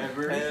Go.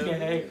 every Every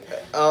day.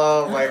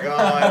 Oh my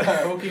god.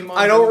 Pokemon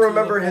I don't Go to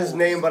remember the his polls.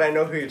 name, but I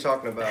know who you're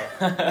talking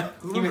about.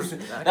 He was-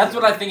 that's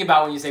what I think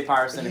about when you say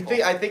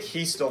pyrocynical. I think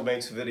he still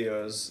makes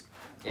videos.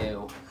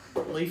 Ew.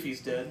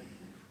 Leafy's dead.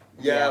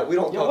 Yeah, we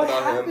don't Yo, talk what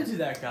about happened him. to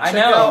that guy? I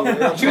Check out- we know.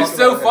 don't He was talk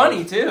so about funny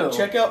him. too.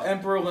 Check out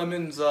Emperor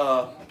Lemon's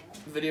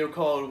video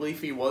called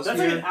Leafy Was That's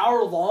Here. like an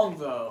hour long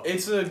though.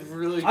 It's a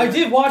really good I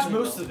did watch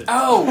most of it.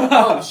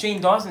 Oh,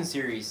 Shane Dawson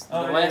series, the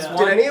Oh, last yeah.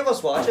 one. Did any of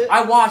us watch it?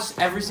 I watched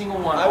every single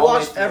one. I all the way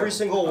watched through. every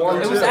single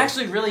one, It was too.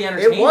 actually really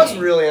entertaining. It was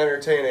really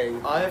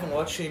entertaining. I haven't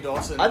watched Shane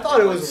Dawson. I thought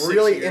it in, was like, 6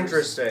 really years.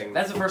 interesting.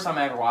 That's the first time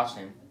I ever watched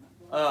him,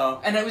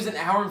 Oh. and it was an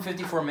hour and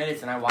 54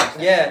 minutes, and I watched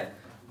it. Yeah,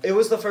 it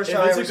was the first If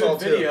time I it's a ever saw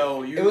good it too.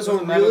 video, you It was a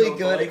doesn't matter really if you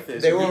good. like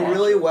this. They You were can watch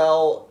really it.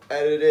 well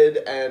edited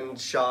and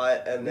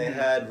shot, and they Mhm.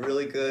 had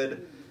really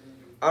good.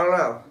 I don't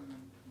know.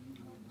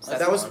 That's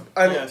That was, fun.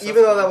 Yes, even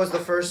that's though that fun. was the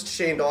first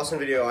Shane Dawson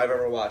video I've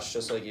ever watched,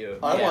 just like you.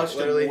 I Yeah, watched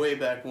literally. him way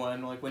back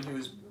when, like when he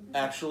was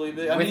actually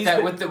big. I mean, With he's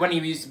that, been- when he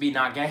used to be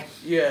not gay.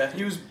 yeah,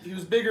 he was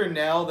bigger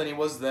now than he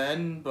was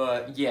then,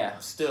 but Yeah,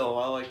 still,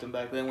 I liked him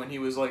back then when he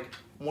was like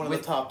one of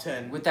With- the top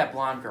 10. with that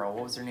blonde girl.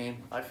 What was her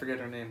name? I forget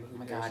her name. But Oh who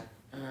my cares?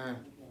 god.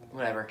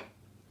 Whatever.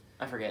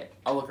 I forget.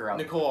 I'll look her up.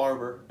 Nicole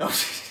Arbor. No.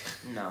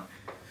 No.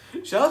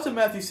 Shout out to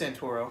Matthew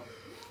Santoro.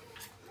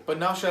 But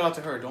not shout out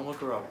to her. Don't look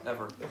her up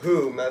ever.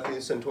 Who? Matthew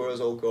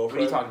Santoro's old What are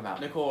girlfriend. you talking about?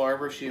 Nicole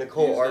Arbor. She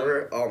Nicole abused him.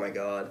 Arbor. Oh my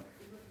god,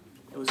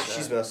 It was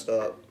she's sad. messed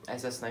up.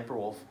 SS Sniper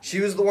Wolf. She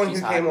was the one She's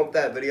who hot. came up with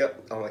that video.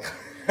 Oh my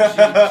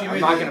god. She I'm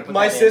made not the- gonna put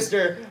my that in.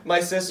 sister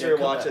Yeah, cut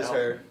watches that out.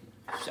 her.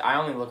 I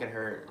only look at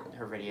her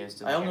videos.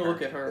 To I only her.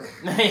 look at her.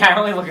 Yeah, I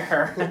only look at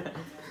her.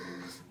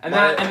 And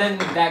My- then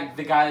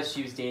the guy that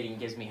she was dating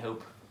gives me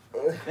hope.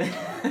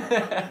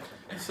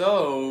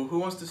 So, who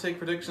wants to take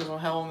predictions on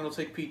how long it'll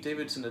take Pete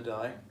Davidson to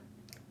die?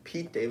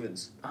 Pete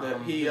Davids.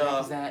 That he, who the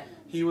heck is that?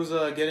 He was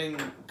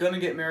gonna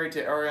get married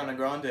to Ariana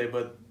Grande,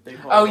 but they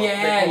called Oh, it off.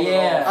 yeah, They called it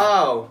yeah.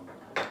 off.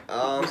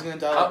 Oh. He's gonna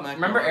die Oh, like Mac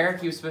remember Miller.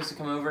 Eric? He was supposed to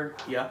come over.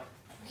 Yeah.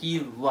 He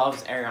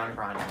loves Ariana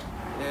Grande.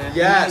 Yeah.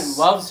 Yes.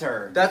 He loves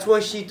her. That's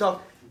what she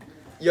talked.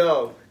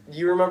 Yo, do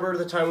you remember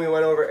the time we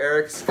went over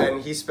Eric's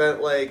and he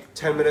spent like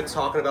 10 minutes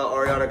talking about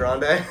Ariana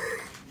Grande?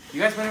 You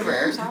guys went over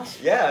Eric's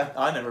house? Yeah.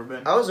 I never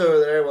been. I was over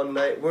there one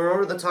night.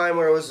 Remember the time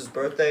where it was his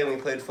birthday and we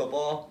played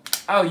football?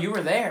 Oh, you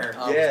were there.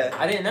 Yeah.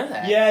 I didn't know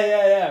that.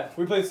 Yeah.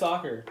 We played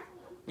soccer.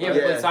 Yeah, we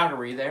Yeah. played soccer.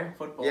 Were you there?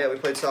 Football. Yeah, we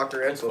played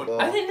soccer and It's football.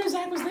 football. I didn't know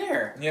Zach was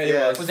there. Yeah,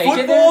 Yeah. was. Was AJ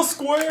Football there?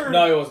 square.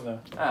 No, he wasn't there.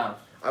 Oh.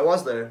 I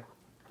was there.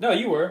 No,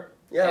 you were.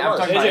 Yeah, Yeah, I I'm was.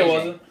 talking about AJ AJ.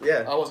 wasn't.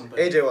 Yeah. I wasn't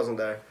there. AJ wasn't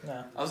there.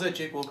 No. I was at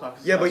Jake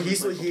Wilcox's Yeah, but house.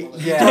 he's- We played he- football.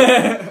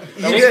 Yeah.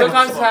 Jake did.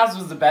 Wilcox's house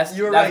was the best.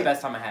 You were That was right. the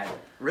best time I had.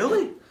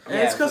 Really? Yeah, Yeah,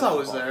 it's because I football.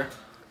 was there.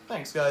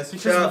 Thanks, guys.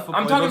 Because Shout of the out- football.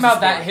 I'm He talking loves the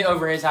about that sport. hit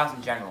over his house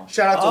in general.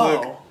 Shout out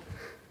to Luke.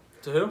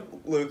 To who?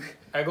 Luke.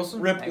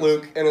 Eggleston? Rip Eggleston.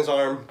 Luke and his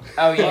arm.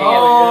 Oh yeah.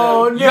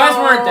 Oh, You guys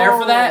weren't there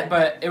for that,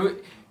 but we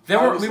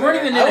weren't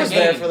even in I a was game.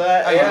 there for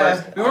that. Oh, you Yeah.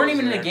 were? We weren't I was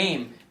even in there. a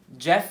game.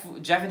 Jeff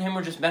and him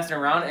were just messing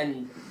around,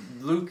 and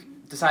Luke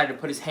decided to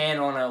put his hand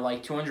on a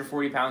like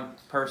 240-pound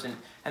person,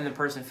 and the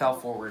person fell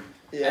forward.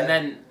 Yeah. And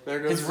then There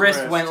goes his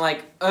the went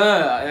like,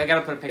 I gotta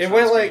put a picture. It on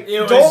went the like.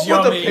 screen. It Don't was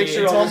put the yummy.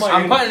 picture It's on the on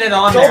I'm screen. putting it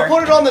on Don't there.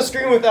 put it on the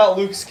screen without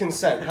Luke's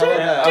consent. How about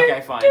that?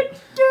 Okay, fine.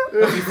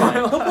 It'll be fine.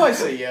 He'll probably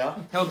say yeah.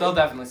 They'll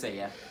definitely say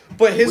yeah.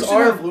 But We his should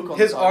have arm, Luke on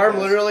his the arm podcast.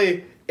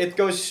 literally, it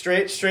goes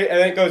straight, and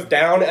then it goes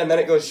down, and then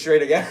it goes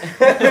straight again.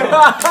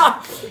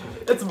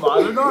 It's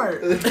modern art.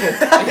 It's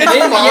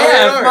Yeah,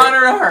 modern art.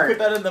 modern Put art.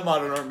 that in the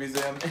Modern Art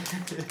Museum.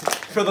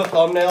 For the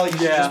thumbnail, you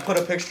should Yeah. just put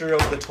a picture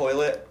of the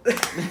toilet.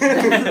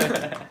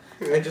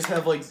 And just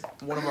have like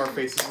one of our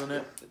faces in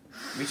it.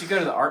 We should go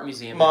to the art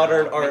museum.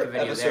 Modern and, make a art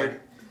video episode.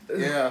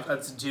 Yeah.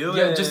 Let's do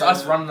There. it. Yeah, just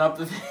us running up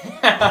the.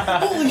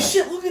 Holy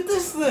shit! Look at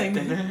this thing.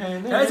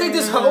 Can I take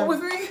this home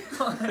with me?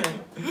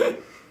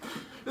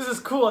 This is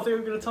cool. I think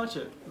I'm gonna touch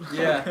it.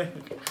 Yeah.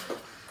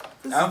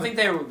 I don't think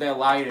they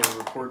allow you to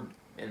record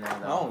in there I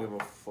though. don't give a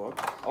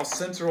fuck. I'll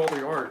censor all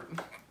the art.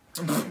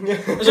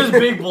 It's just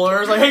big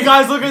blurs. Like, hey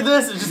guys, look at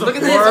this. It's just Look a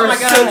at this, oh blur. my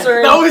God.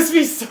 Censoring- That would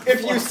be so.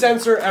 If you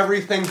censor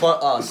everything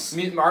but us.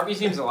 Art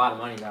museum's a lot of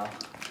money though.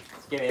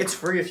 It's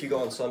free if you go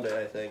on Sunday,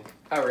 I think.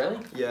 Oh really?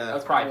 Yeah.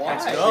 That's probably Why?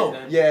 packed as No.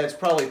 shit then. Yeah, it's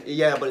probably,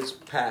 yeah, but it's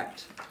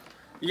packed.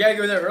 You gotta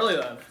go there early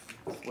then.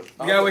 You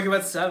gotta wake up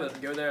at 7.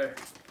 Go there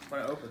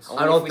when it opens.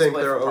 Only I don't if we think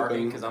split they're for parking,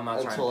 open because I'm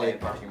not trying until to pay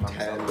like parking by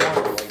 10 myself.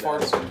 or something like that.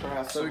 Farts and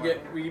perhaps So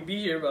we can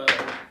be here by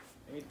like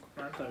 8,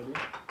 9:30.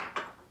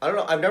 I don't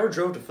know, I've never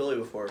drove to Philly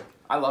before.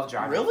 I love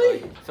driving. Really?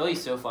 Philly.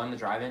 Philly's so fun to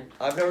drive in.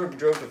 I've never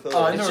drove to Philly.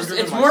 Oh, I It's never just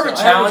driven it's more of a myself.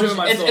 I haven't challenge. driven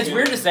myself It's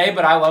weird either. to say,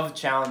 but I love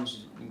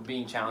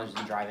being challenged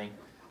in driving.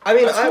 I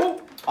mean, That's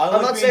cool. I I'm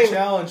like not being saying-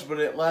 challenged, but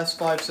it lasts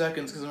 5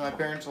 seconds because my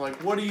parents are like,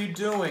 "What are you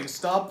doing?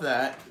 Stop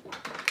that!"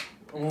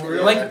 Really?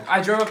 Like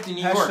I drove up to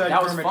New York. Hashtag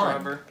That was permit fun.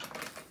 driver.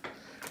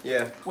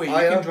 yeah. Wait, you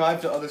I, can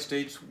drive to other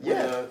states with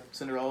yeah. a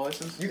Cinderella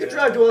license? You can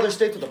drive to other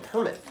states with a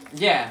permit.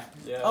 Yeah.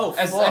 Yeah. Oh,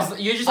 As fuck.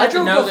 you just I have to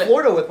drove know to that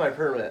Florida with my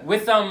permit.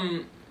 with your I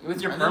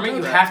didn't permit, know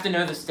you that. have to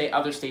know the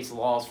other states'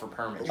 laws for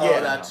permits. Oh, Yeah.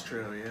 that's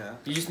true. Yeah.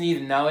 You just need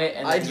to know it,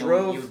 and I then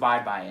drove- you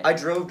abide by it. I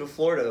drove to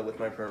Florida with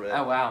my permit.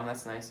 Oh wow,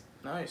 that's nice.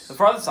 Nice. The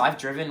farthest I've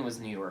driven was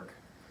New York.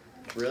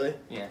 Really?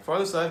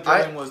 Farthest I've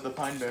driven was the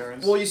Pine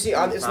Barrens. Well, you see, it's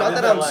I not did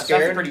that that I'm last-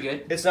 That's scared. pretty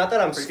good. It's not that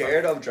I'm Pretty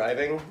scared of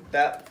driving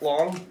that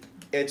long.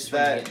 It's Just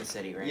when you that get in the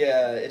city, right?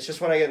 yeah, it's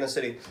just when I get in the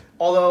city.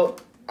 Although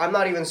I'm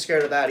not even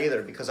scared of that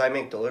either because I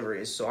make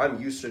deliveries, so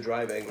I'm used to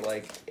driving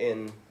like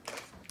in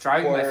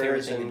Driving my favorite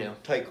corners thing and to do.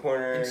 tight in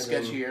corners,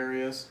 sketchy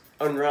areas.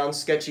 and around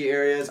sketchy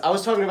areas. I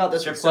was talking about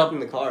this Strip with club. Seth in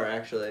the car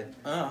actually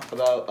Oh.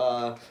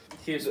 about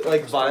Here's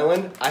like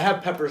Violin. I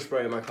have pepper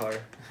spray in my car.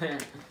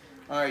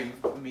 Alright,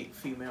 you meet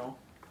female.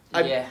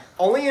 I- yeah.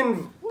 Only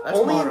in That's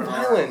only in modern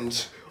art.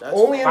 Violent. That's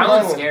Only in Violent's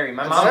Violent. scary.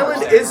 My That's mom Violent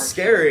works there. is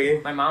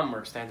scary. My mom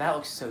works there. That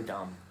looks so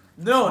dumb.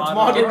 No, it's Modern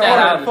modern Get that art.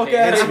 out of the Fuck face.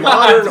 outta It's here.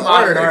 modern It's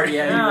modern art. art.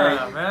 Yeah, you're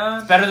right. man.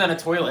 It's better than a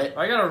toilet.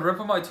 I gotta rip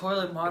on my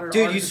toilet modern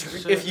Dude, art you, is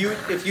shit.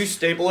 if you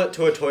staple it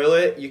to a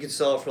toilet, you could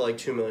sell it for like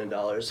 $2 million.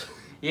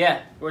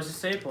 Yeah. Where's the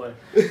stapler?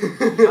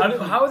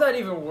 How would that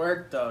even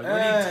work though? You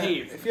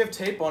need tape. If you have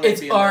tape on it, It's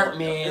it'd be art, a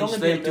man. It'd only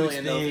Just be let a it do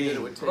its million though if you did thing.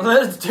 it with tape. Well,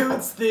 let it do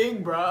its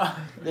thing, bro.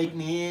 Like,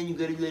 man, you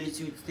gotta let it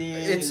do its thing.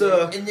 It's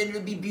and then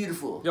it'll be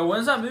beautiful. Yo,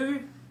 when's that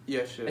movie?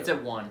 Yeah, shit. It's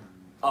at 1.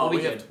 oh, we'll be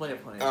we good. have plenty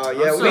of plenty. Yeah, I'm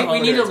so We hungry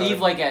need to at leave time.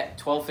 like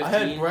at I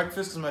had 12:15. breakfast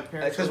because my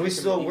parents. Because said we could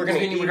still- eat. we're gonna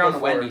We're eat going to before.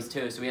 Wendy's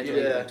too, so we have to Yeah.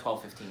 leave at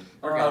 12:15.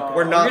 We're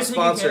We're you not guys taking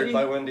sponsored candy?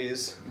 by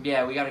Wendy's.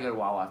 Yeah, we gotta go to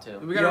Wawa too.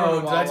 We gotta Yo, run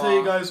to did I tell Wawa.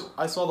 you guys?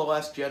 I saw The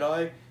Last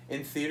Jedi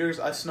in theaters.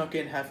 I snuck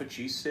in half a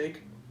cheesesteak.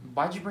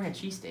 Why'd you bring a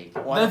cheesesteak?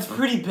 Why? That's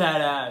pretty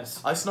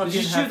badass. I snuck Did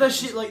in you half shoot that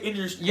shit like in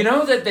your? You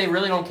know that they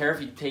really don't care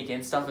if you take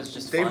in stuff. It's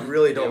just They fun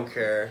really to do. don't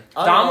care.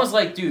 I don't Dom know. was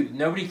like, dude,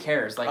 nobody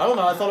cares. Like, I don't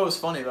know. I thought it was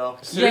funny though.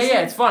 yeah,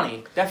 it's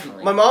funny,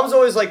 definitely. My mom's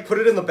always like, put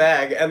it in the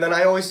bag, and then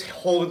I always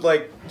hold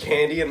like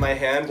candy in my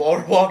hand while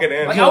we're walking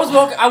in. Like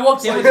I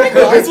walked in with a Hey,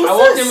 Coke. guys, I what's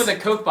walked this? in with a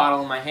Coke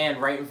bottle in my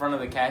hand right in front of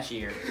the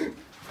cashier.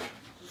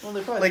 Well,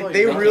 they probably Like, thought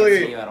they you They were- really-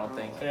 can't see you, I don't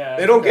think. Yeah.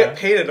 They don't okay. get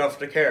paid enough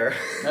to care.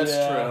 That's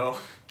Yeah. true.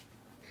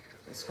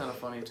 It's kind of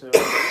funny too.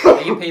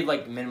 They get paid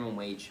like minimum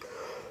wage.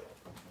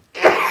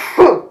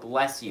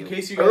 Bless you. In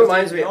case you That guys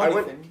reminds didn't me, know I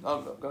went- anything.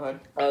 Oh, go ahead.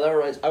 That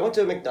reminds. I went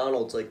to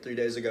McDonald's like 3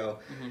 days ago,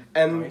 Mhm.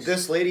 and Nice.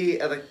 this lady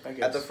at I the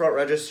guess. front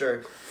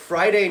register.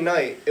 Friday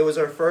night, it was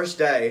her first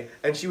day,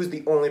 and she was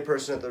the only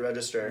person at the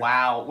register.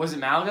 Wow. Was it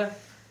Malaga?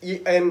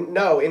 And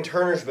no, in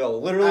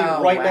Turnersville, literally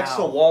Oh, right next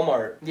to wow.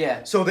 Walmart.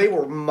 Yeah. So they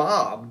were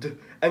mobbed,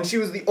 and she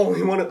was the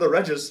only one at the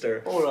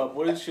register. Hold up.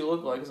 What did she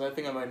look like? Because I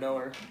think I might know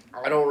her.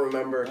 I don't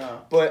remember, Oh.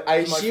 but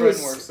My she friend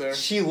was. works there.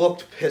 She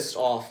looked pissed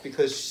off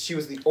because she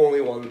was the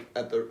only one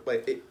at the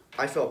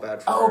I felt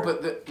bad for Oh, her.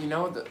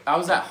 but I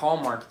was at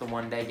Hallmark the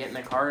one day getting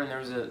a card, and there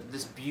was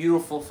this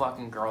beautiful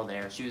fucking girl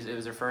there. It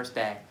was her first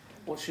day.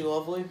 Was she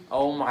lovely?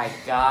 Oh my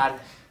god.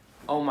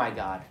 Oh my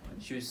god,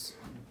 she was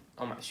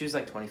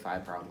like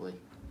 25 probably.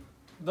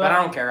 But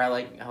I don't care. I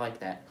like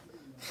that.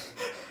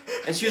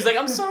 And she was like,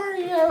 "I'm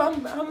sorry,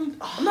 I'm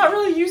not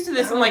really used to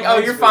this." I'm like, "Oh,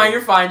 you're fine.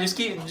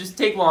 Just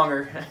take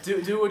longer.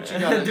 Do what you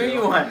gotta do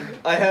you want?"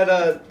 I had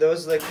there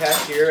was the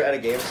cashier at a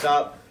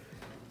GameStop.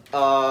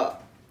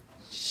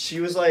 She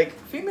was like,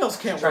 females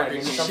can't Try work. to in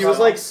give me some she was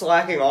stuff. like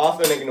slacking off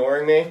and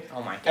ignoring me.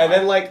 Oh my god. And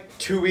then like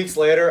 2 weeks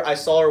later, I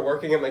saw her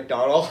working at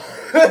McDonald's.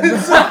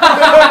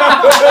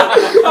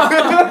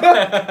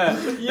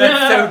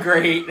 That's so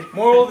great.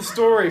 Moral of the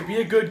story: be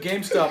a good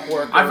GameStop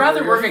worker. I'd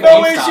rather work at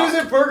No wait, GameStop. she was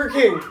at Burger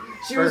King.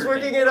 She was Burger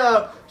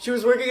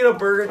working at a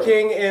Burger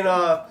King in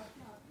Honestly,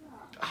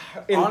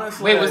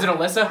 Wait, was it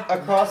Alyssa?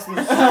 across the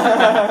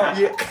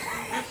yeah.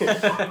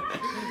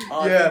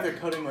 I Yeah. think they're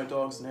cutting my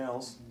dog's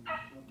nails.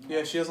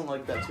 Yeah, she doesn't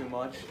like that too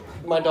much.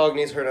 My dog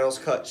needs her nails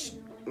cut.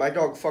 My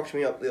dog fucked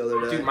me up the other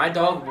day. Dude, my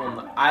dog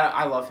will.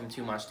 I love him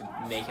too much to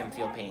make him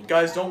feel pain.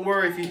 Guys, don't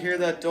worry if you hear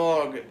that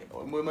dog.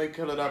 We might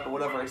cut it up or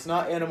whatever. It's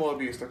not animal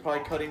abuse. They're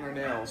probably cutting her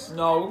nails.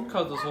 No, we can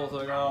cut this whole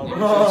thing out. Yeah,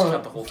 just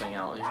cut the whole thing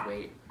out. Just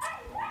wait.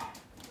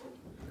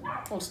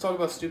 Let's talk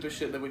about stupid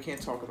shit that we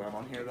can't talk about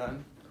on here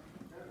then.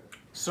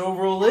 So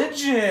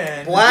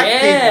religion. Black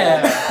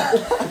Yeah.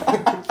 people.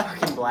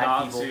 Fucking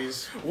black people.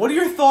 Nazis. What are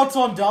your thoughts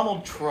on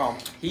Donald Trump?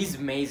 He's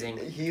amazing.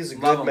 He's a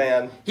Love good him.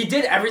 man. He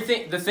did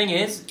everything. The thing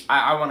is,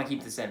 I want to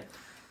keep this in.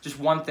 Just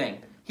one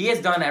thing. He has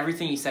done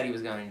everything he said he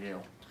was going to do.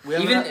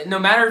 Even no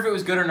matter if it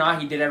was good or not,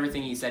 he did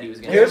everything he said he was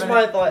going to do. Here's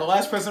my The thought.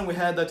 last president we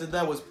had that did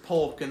that was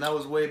Polk, and that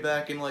was way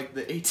back in like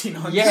the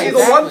 1800s. Yeah, See, exactly.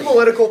 the one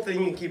political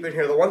thing you keep in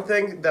here, the one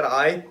thing that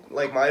I,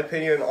 like my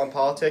opinion on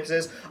politics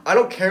is, I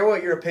don't care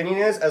what your opinion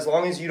is as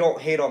long as you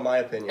don't hate on my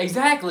opinion.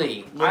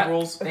 Exactly.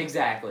 Liberals.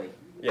 Exactly.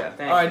 Yeah.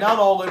 Thank Alright, you. not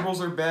all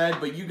liberals are bad,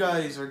 but you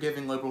guys are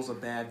giving liberals a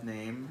bad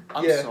name.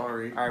 I'm Yeah.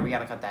 sorry. All right, we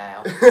gotta cut that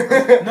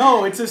out.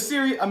 No, it's a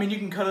serious. I mean, you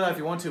can cut it out if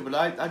you want to, but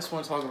I just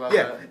want to talk about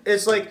Yeah, that.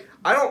 it's like,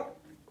 I don't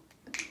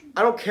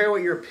care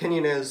what your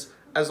opinion is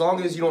as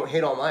long as you don't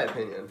hate on my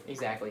opinion.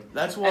 Exactly.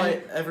 That's why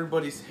And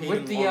everybody's hating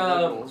With the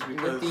on liberals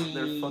because with the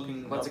they're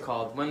fucking. what's it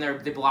called when they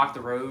block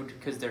the road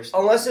because there's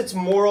Unless it's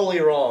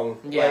morally wrong.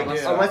 Yeah, Like,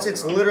 unless- unless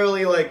it's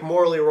literally, like,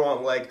 morally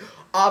wrong. Like,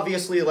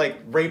 obviously, like,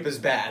 rape is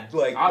bad.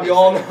 Like, we Obviously,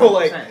 all know,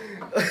 like...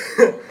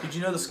 100%. Did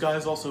you know the sky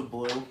is also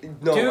blue?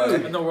 No Dude.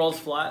 way. And the world's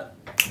flat.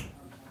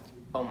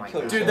 Oh my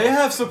Kill god. Dude, they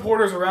have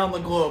supporters around the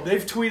globe.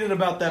 They've tweeted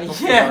about that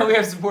before. Yeah, we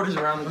have supporters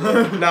around the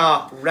globe.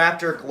 Nah,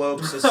 Raptor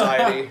Globe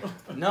Society.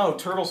 No,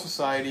 Turtle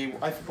Society.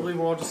 I believe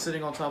we're all just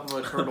sitting on top of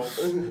a turtle.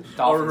 Dolphin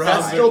Or That's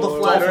Society. still the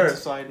flat Dolphin Earth.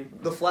 Society.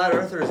 The Flat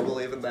Earthers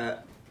believe in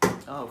that.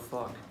 Oh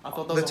fuck! I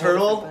thought that The was a whole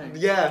turtle? different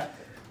thing. Yeah.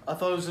 I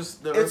thought it was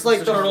just the. It's Earth like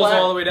was the just- Turtle's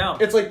flat- all the way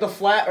down. It's like the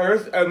flat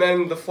Earth, and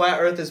then the flat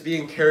Earth is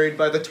being carried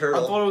by the I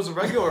turtle. thought it was a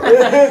regular.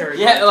 Earth.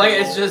 Yeah, like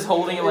it's just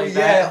holding it like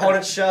yeah, that. on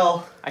its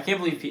shell. I can't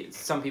believe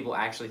some people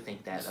actually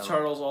think that. Though.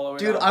 Turtles all the way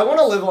Dude, down. I want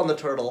to live on the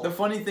turtle. The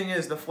funny thing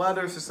is, the Flat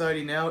Earth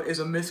Society now is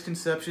a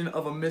misconception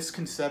of a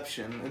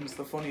misconception, and it's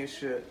the funniest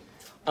shit.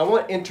 I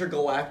want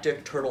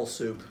intergalactic turtle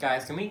soup.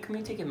 Guys, can we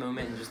take a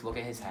moment and just look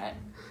at his hat?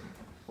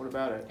 What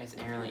about it? It's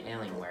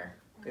alien wear.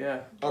 Yeah.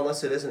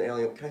 Unless it is an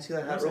alien. Can I see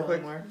that hat That's real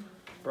quick? Alienware.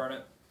 Burn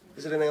it.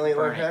 Is it an Alienware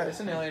Burn it. hat? It's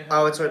an alien. hat.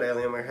 Oh, it's an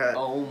Alienware hat.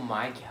 Oh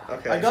my god.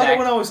 Okay. I got Zack. it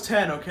when I was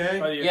 10. Okay.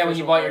 By the Yeah, when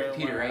you official bought your Alienware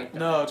computer, right? hat.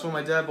 No, it's when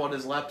my dad bought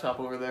his laptop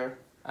over there.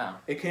 Oh.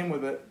 It came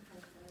with it.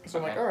 So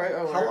I'm like, Okay. all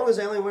right. How long has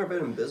Alienware been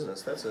in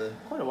business? That's a...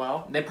 Quite a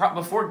while.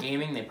 Before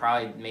gaming, they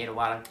probably made a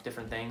lot of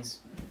different things,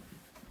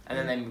 and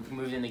then they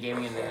moved into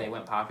gaming, and then they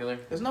went popular.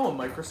 Isn't that what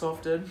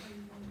Microsoft did?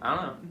 I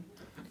don't know.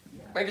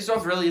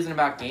 Microsoft really isn't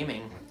about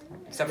gaming,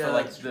 except Yeah, for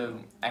like that's the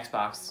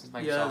Xbox.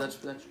 Microsoft. Yeah, that's.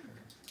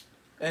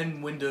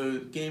 And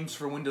Windows games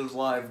for Windows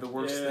Live, the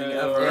worst thing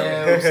Yeah.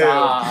 ever. Ew,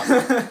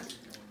 stop.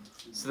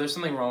 So there's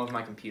something wrong with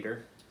my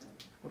computer.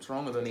 What's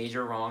wrong with it?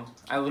 Major wrong.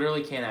 I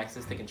literally can't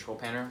access the control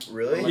panel.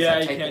 Really? Unless Yeah, I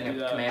you type can't in do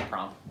a that. command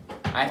prompt.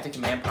 I have to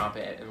command prompt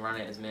it and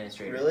run it as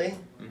administrator. Really?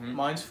 hmm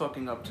Mine's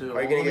fucking up too.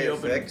 Are you gonna Won't let get me it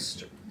open-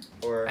 fixed?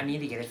 Or I need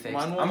to get it fixed.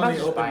 Mine I'm won't about let me to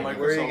just open buy it.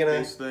 Where are you gonna-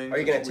 Microsoft-based things. are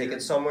you gonna It's take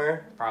weird. it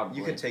somewhere? Probably.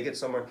 You could take it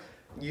somewhere.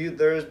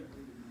 There's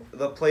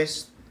the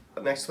place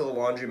next to the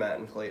laundromat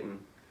in Clayton.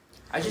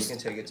 I You just. can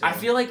take it to. I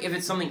feel like if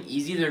it's something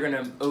easy, they're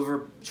gonna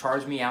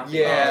overcharge me out. the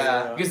Yeah.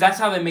 ass. Because that's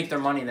how they make their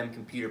money. Them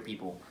computer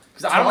people.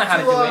 Because I don't know Talk how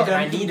to to, do it, and them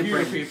I need to computer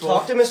bring. people.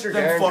 Talk to Mr.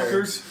 Them Garinger.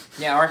 fuckers.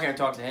 Yeah, or I can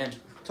talk to him.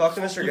 Talk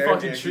to Mr. You Garinger.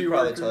 fucking He'd tree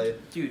probably worker. tell you.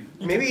 Dude,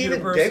 You Maybe computer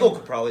even person. Daigle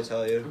could probably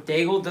tell you.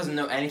 Daigle doesn't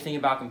know anything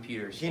about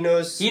computers. He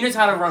knows. He knows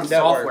how to run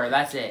Network. software.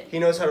 That's it. He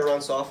knows how to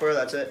run software.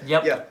 That's it.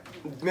 Yep. Yeah.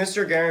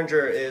 Mr.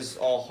 Garinger is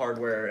all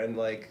hardware and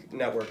like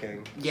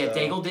networking. Yeah, so.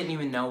 Daigle didn't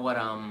even know what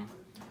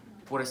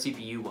a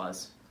CPU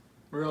was.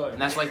 Really?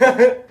 And that's like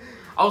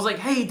I was like,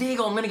 "Hey,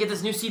 Daigle, I'm gonna get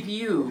this new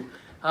CPU.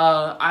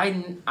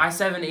 i7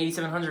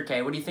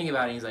 8700K. What do you think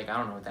about it?" And he's like, "I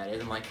don't know what that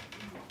is." I'm like,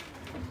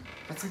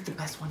 "That's like the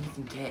best one you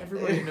can get."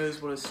 Everybody knows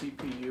what a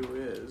CPU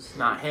is.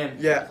 Not him.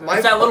 Yeah.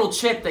 It's that little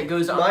chip that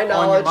goes my on your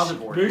knowledge-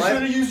 motherboard. Make My- sure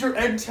to use your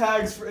end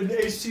tags for in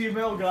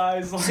HTML,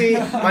 guys. See,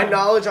 my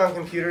knowledge on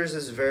computers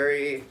is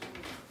very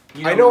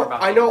You I more know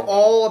about I know that.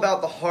 all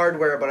about the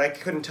hardware, but I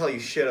couldn't tell you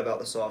shit about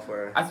the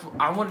software.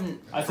 I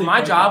wouldn't. I For think my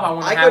right job, now- I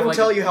want to I have couldn't like.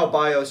 tell you how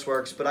BIOS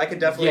works, but I could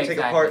definitely Yeah, take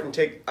exactly. apart and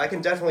take. I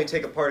can definitely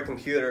take apart a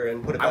computer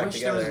and put it I back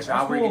wish there was together. a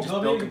job where you could just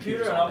Build me build a computer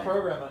computers and all I'll day.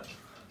 program it.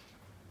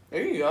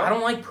 There you go. I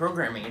don't like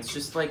programming. It's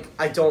just like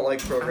I don't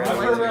like I programming.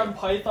 like program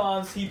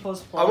Python, C++. I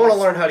want to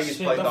learn how to use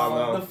Shit,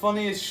 Python The though.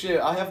 funniest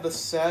shit. I have the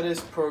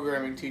saddest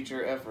programming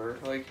teacher ever.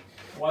 Like,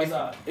 Why is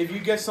that? if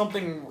you do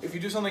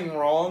something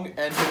wrong,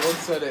 and he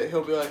looks at it,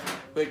 he'll be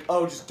like,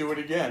 oh, just do it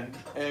again.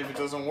 And if it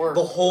doesn't work,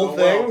 The whole oh,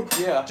 well.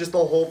 thing? Yeah. Just the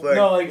whole thing.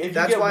 No, like if you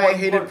That's get why I one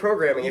hated part-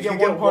 programming. You If get you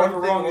one get part one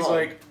of it thing wrong, he's wrong,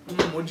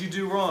 like, what'd you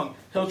do wrong?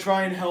 He'll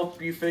try and help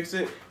you fix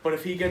it, but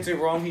if he gets it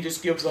wrong, he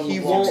just gives up. he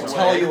and walks won't away.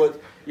 tell you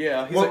what.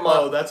 Yeah, he's what like, my-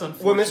 oh, that's What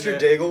unfortunate. Mr.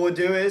 Daigle would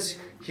do is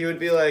he would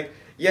be like,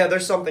 "Yeah,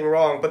 there's something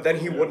wrong," but then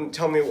he wouldn't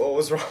tell me what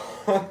was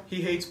wrong.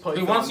 He hates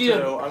Python wants you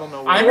to- too. I don't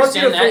know. I He wants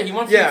you understand to that. fi- He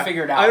wants you yeah, to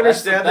figure it out. I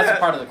understand that's that, a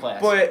part of the class.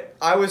 But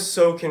I was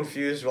so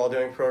confused while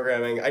doing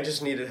programming. I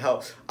just needed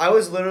help. I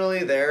was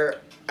literally there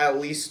at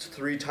least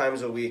 3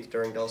 times a week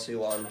during Delcy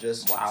 1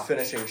 just Wow.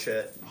 finishing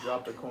shit.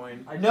 Drop the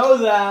coin. I know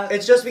that.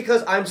 It's just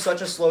because I'm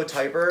such a slow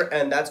typer,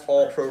 and that's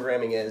all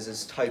programming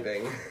is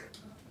typing.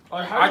 How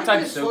I do you type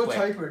be a so slow quick.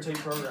 typer take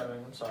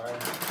programming? I'm sorry.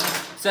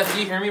 Seth, do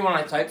you hear me when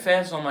I type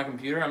fast on my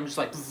computer? I'm just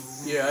like,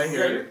 Yeah, I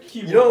hear it.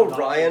 You know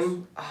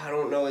Ryan? I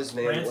don't know his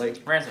name. Ransom?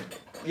 Like, Ransom.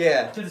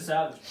 yeah. Kid's a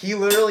savage. He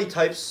literally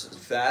types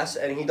fast,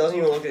 and he doesn't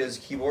even look at his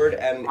keyboard,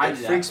 and I it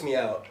do that. freaks me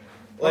out.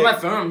 On my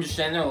Like, phone, I'm just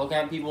standing there looking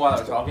at people while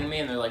they're talking to me,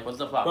 and they're like, "What's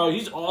the Bro, problem?"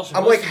 he's awesome.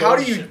 I'm He'll like, how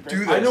slow do you shit do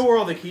down. this? I know where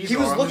all the keys he are.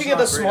 was I'm looking just at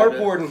the not great smart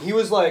board, and he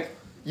was like,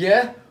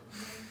 yeah?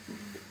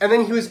 And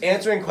then he was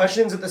answering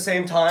questions at the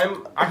same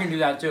time. I can do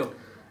that too.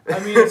 I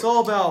mean, it's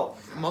all about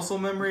muscle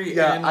memory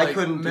Yeah, and I like,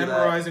 couldn't do that.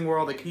 memorizing where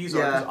all the keys are.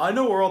 Yeah. 'Cause I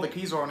know where all the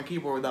keys are on a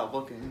keyboard without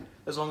looking,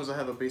 as long as I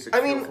have a basic I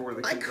feel mean, for where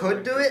the I keys could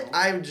are. do it.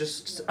 I'm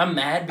just... I'm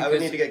mad I because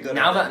would need to get good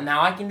now at it.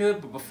 now I can do it,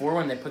 but before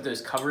when they put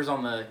those covers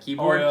on the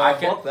keyboard, yeah. I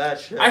can. Fuck that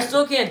shit. I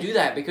still can't do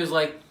that because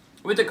like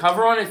with the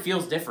cover on, it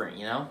feels different,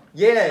 you know.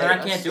 Yeah, And I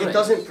can't do it. It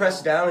doesn't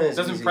press down as It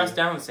doesn't easy. press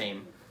down the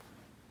same.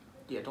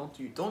 Yeah,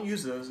 don't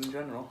use those in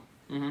general.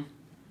 Mm-hmm.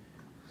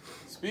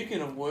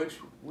 Speaking of which,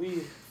 we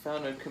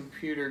found a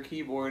computer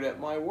keyboard at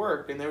my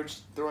work, and they were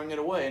just throwing it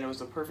away, and it was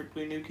a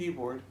perfectly new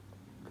keyboard.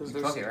 Because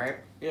You took it, right?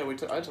 Yeah,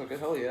 I took it.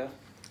 Hell yeah.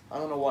 I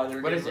don't know why they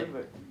were What getting is rid of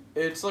it.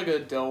 It's like a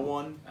Dell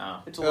one.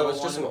 Oh. It's a No, little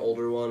it's just an one.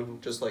 older one,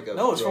 just like a...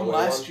 No, it's from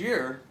throwaway last one.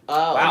 year.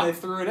 Oh, Wow. And they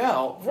threw it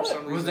out for What? some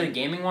reason. Was it a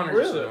gaming one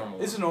or just a Really?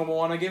 normal? It's One? a normal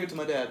one. I gave it to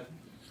my dad.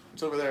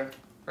 It's over there.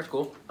 That's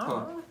cool.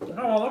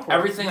 Everything.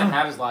 Everything I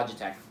have is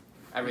Logitech.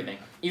 Everything.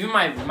 Even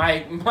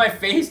my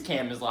face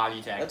cam is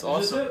Logitech. That's Is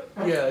awesome. it?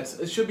 Yeah,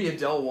 it should be a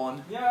Dell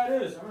one. Yeah,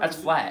 it is. That's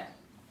flat.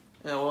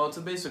 Yeah, well, it's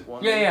a basic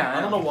one. Yeah, I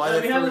don't know why Yeah,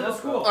 they we have threw it. it That's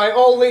out. cool. I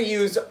only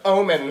use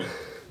Omen.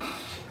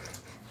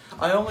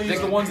 I only use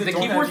the ones that the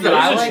don't keyboards have that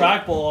I I USB.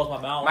 like- trackball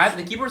off my mouse.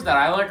 The keyboards that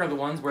I like are the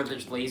ones where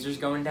there's lasers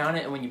going down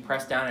it, and when you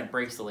press down, it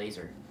breaks the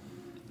laser.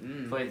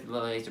 The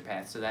laser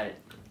path, so that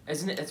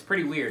it's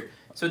pretty weird.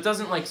 So it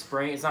doesn't like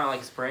spring. It's not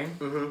like spring.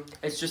 Mm-hmm.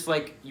 It's just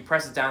like you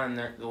press it down,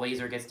 and the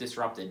laser gets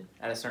disrupted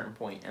at a certain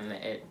point, and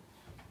it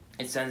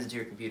sends it to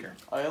your computer.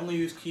 I only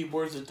use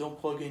keyboards that don't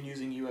plug in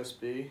using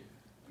USB.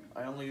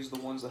 I only use the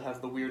ones that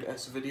have the weird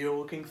S-video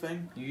looking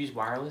thing. You use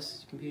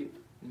wireless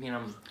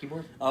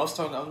keyboard? I was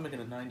making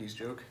a 90s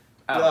joke.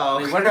 Oh,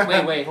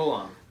 No. wait, hold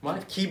on.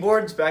 What?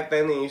 Keyboards, back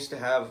then, they used to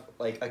have,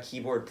 like, a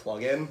keyboard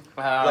plug-in.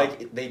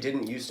 Like, they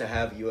didn't used to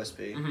have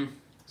USB. Mhm.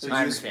 So I you-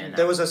 understand that.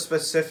 there was a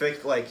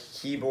specific, like,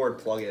 keyboard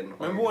plug-in. on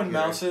Remember your when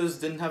computer. mouses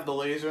didn't have the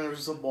laser and there was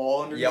just a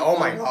ball underneath? Yeah, oh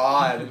my them?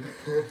 god.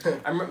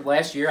 I remember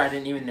last year I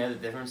didn't even know the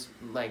difference.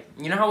 Like,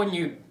 you know how when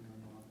you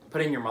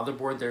put in your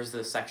motherboard, there's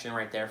the section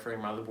right there for your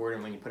motherboard,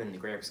 and when you put in the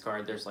graphics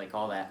card, there's like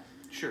all that.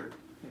 Sure.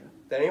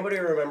 Did anybody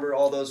remember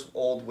all those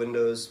old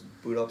Windows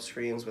boot up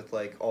screens with,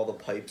 like, all the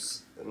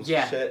pipes and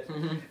Yeah. shit?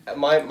 Mhm.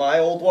 My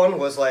old one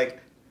was, like,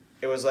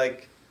 it was,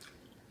 like,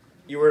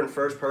 you were in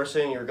first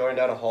person, you were going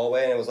down a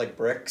hallway, and it was, like,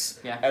 bricks.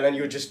 Yeah. And then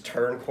you would just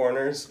turn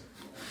corners.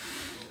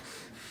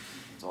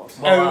 It's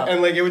awesome. Well,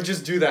 And, like, it would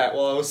just do that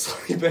while I was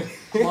sleeping.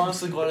 I'm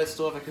honestly glad I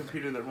still have a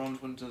computer that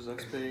runs Windows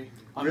XP.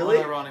 I'm Really?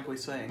 unironically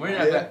saying When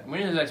that.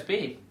 does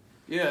XP?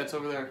 Yeah, it's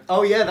over there.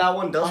 Oh, yeah, that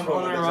one does I'm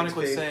run Windows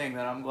unironically XP. saying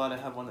that I'm glad I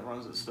have one that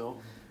runs it still.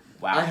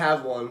 Wow. I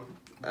have one.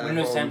 At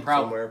Windows home 10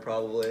 Pro. somewhere,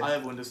 probably. I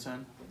have Windows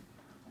 10.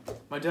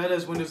 My dad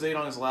has Windows 8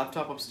 on his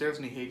laptop upstairs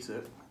and he hates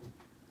it.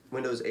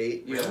 Windows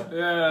 8. Yeah.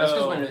 Yeah. That's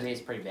because Windows 8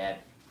 is pretty bad.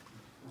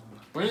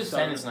 Windows 10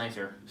 Seven. is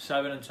nicer.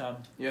 7 and 10.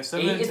 Yeah,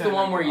 7 8 and is the 10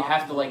 one where you are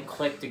have to optimal. like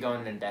click to go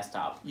into the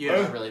desktop. Yeah.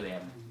 It's really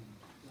bad.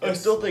 I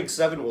still think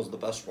 7 was the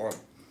best one.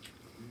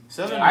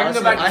 7. I can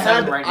go back to I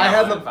 7 had right I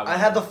now had if I I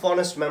had the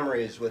funnest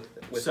memories with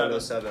 7.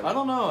 Windows 7. I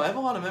don't know. I have a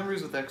lot of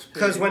memories with XP.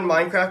 Because when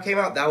Minecraft came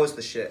out, that was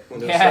the shit.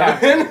 Windows Yeah.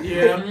 7.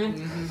 Yeah,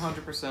 Mhm.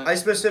 100%. I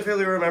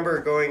specifically remember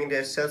going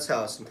into Seth's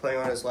house and playing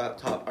on his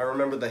laptop. I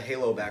remember the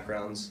Halo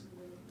backgrounds.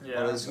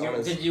 Yeah. On his, on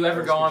his, Did you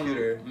ever his go on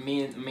computer.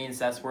 me and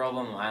Seth's world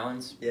on the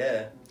islands?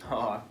 Yeah.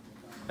 Oh,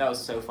 that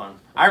was so fun.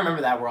 I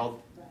remember that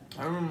world.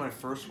 I remember my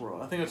first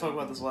world. I think I talked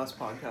about this last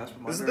podcast.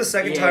 This is the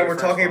second Yeah, time your we're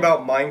first talking one.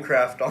 about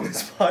Minecraft on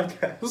this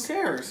podcast. Who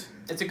cares?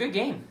 It's a good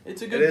game.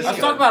 It's a It good is game. Let's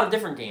good. talk about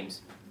different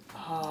games.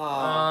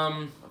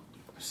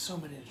 There's so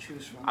many to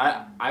choose from.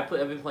 I've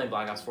been playing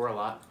Black Ops 4 a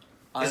lot.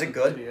 Is it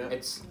good?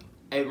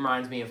 It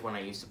reminds me of when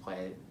I used to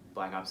play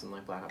Black Ops and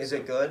like Black Ops. Is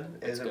it good?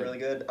 It's Is it good. really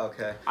good?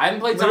 Okay. I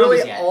haven't played Literally,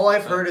 zombies yet. all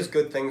I've but heard is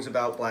good things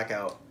about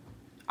Blackout.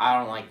 I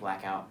don't like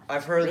Blackout.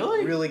 I've heard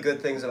Really? really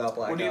good things about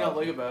Blackout. What do you not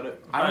like about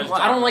it? I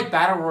don't like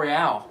Battle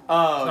Royale. It's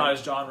not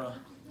his genre.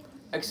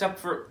 Except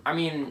for, I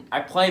mean,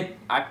 I play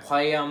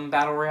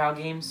Battle Royale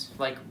games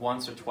like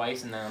once or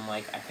twice, and then I'm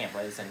like, I can't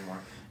play this anymore.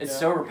 It's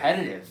so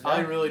repetitive. I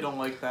really don't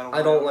like Battle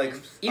Royale. I don't like.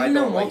 Even I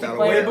though don't like Battle multiplayer-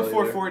 Way Royale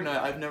before either.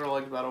 Fortnite, I've never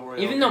liked Battle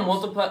Royale. Even though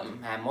games.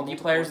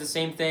 multiplayer is the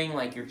same thing,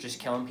 like you're just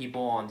killing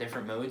people on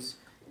different modes.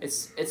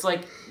 It's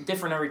like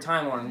different every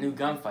time on a new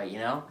gunfight, you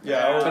know.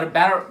 Yeah. But a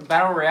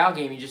battle royale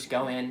game, you just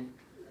go in,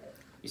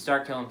 you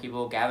start killing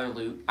people, gather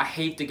loot. I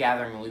hate the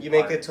gathering loot. You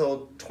make part. it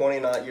till 20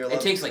 not your It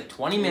level. takes like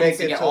 20 You minutes make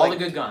to it get to, all like-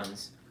 the good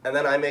guns. And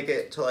then I make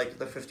it to like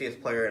the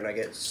 50th player and I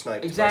get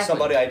sniped by Exactly.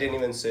 somebody I didn't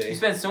even You see.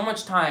 spend so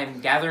much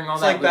time gathering all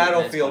It's that like loot. and then it's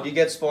Battlefield. gone. You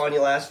get spawned,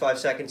 you last 5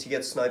 seconds, you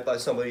get sniped by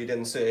somebody you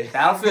didn't see.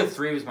 Battlefield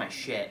 3 was my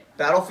shit.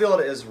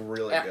 Battlefield is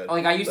really good.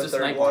 Like I used The to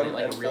third snipe one on it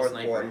like and a real fourth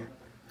sniper. one.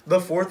 The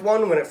fourth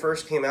one, when it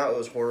first came out, it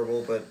was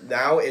horrible, but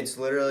now it's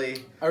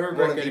literally I regret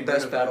one of the getting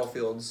best rid of it.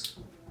 Battlefields.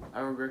 I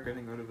regret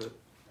getting rid of it.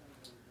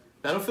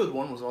 Battlefield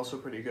 1 was also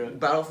pretty good.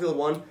 Battlefield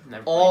 1,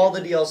 Never all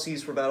played the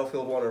DLCs for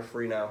Battlefield 1 are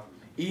free now.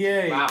 EA.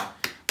 it.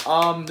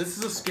 Wow. This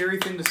is a scary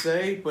thing to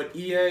say, but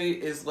EA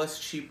is less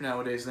cheap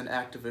nowadays than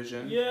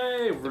Activision.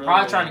 Yay! They're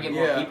probably trying to get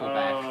more Yeah. people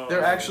back.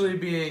 They're actually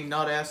being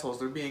not assholes.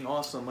 They're being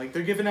awesome. Like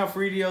they're giving out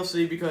free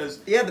DLC because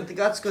Yeah, but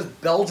that's because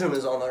Belgium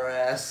is on their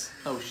ass.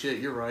 oh shit,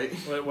 you're right.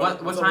 Wait,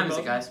 What what's time up is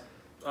it, about-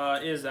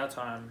 guys? It is that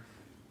time.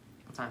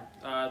 What time?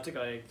 I think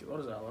like what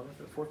is that?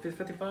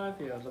 4:55?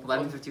 Yeah.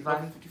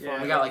 11:55.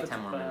 Yeah, We got like 10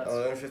 more minutes.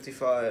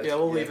 11:55. Yeah,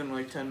 we'll leave in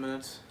like 10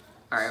 minutes.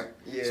 All right.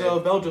 Yeah. So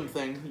Belgium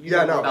thing. You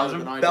Yeah, know no, more about it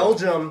than I do.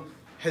 Belgium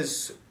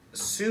has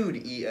sued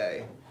EA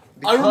I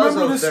because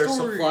remember of this their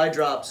story. supply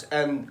drops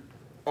and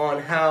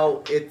on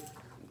how it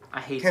I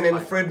hate can supply-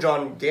 infringe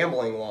on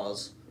gambling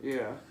laws.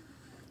 Yeah.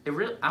 It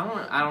really. I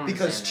don't.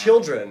 Because understand that.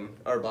 children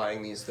are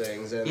buying these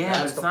things, and Yeah,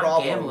 that's it's the not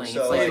problem. gambling,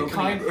 So it's like like,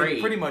 opening a crate.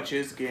 It pretty much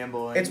is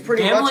gambling. it's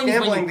pretty Gambling much is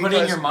gambling when you put in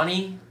because your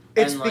money.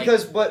 it's and, like,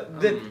 because but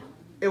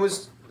it was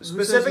says you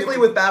specifically have to-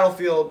 with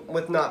Battlefield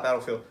with not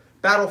Battlefield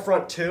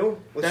Battlefront 2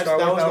 with that Star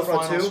Wars was the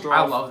Battlefront final 2. straw.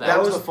 I love that. That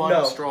was was- the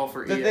final no, straw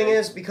for The EA. thing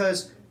is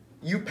because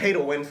you pay to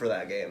win for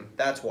that game.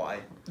 That's why.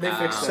 they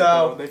fixed that.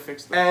 So, though. They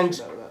fixed that. And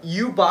shit out of that.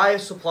 you buy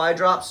supply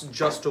drops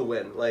just to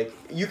win. Like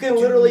you can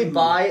literally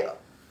buy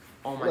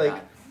Oh my like,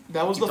 god.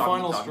 That was Keep the talking,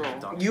 final keep talking, straw.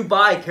 keep talking. you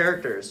buy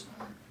characters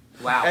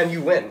Wow. and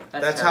you win.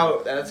 That's how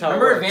terrible. it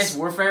Remember works. Advanced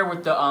Warfare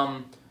with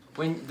the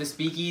when the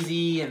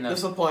speakeasy and The the.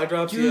 supply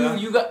drops. Dude, Yeah.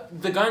 you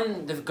got the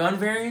gun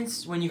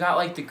variants. When you got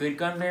like the good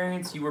gun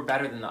variants, you were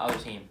better than the other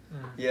team.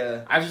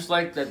 Yeah, I just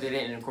liked that they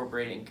didn't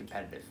incorporate it in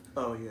competitive.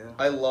 Oh yeah.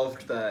 I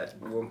loved that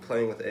when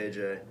playing with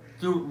AJ.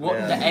 Dude, what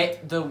Yeah.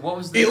 what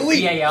was the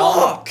Elite BAL?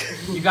 fuck!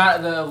 You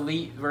got the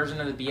elite version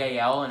of the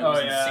BAL and it was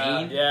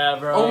insane. Yeah,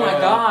 bro. Oh my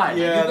god.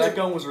 Yeah, You that could-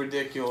 gun was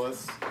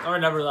ridiculous. I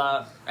remember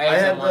that.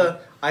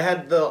 I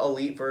had the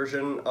elite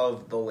version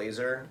of the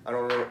laser. I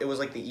don't remember. It was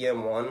like the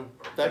EM1.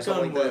 That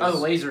something gun like was that. Oh, the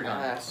laser gun.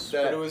 ass,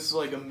 That- but it was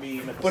like a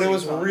meme. At the But it same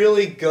was time.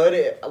 really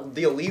good.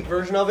 The elite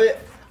version of it,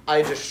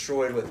 I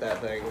destroyed with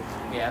that thing.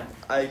 Yeah.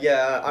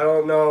 I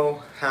don't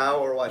know how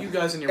or why. You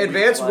guys and your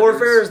Advanced weak Warfare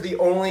bladders. is the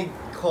only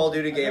Call of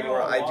Duty game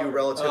where I do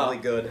relatively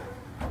Oh. good.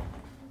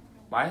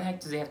 Why the heck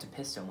does he have to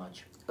piss so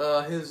much?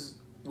 His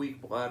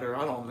weak bladder.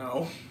 I don't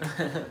know.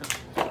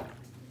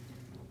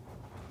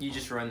 You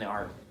just ruined the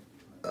art.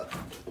 Do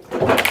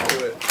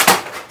it.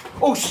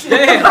 Oh shit!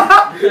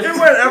 Damn! It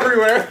went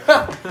everywhere.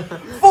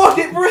 Fuck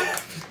it, bro.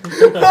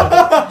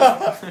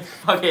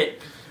 Fuck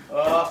it.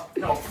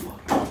 No.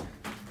 Fuck.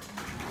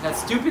 That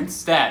stupid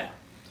stat.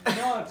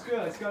 No, it's good.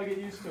 I just gotta get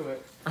used to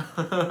it.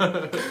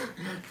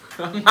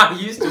 I'm not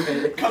used to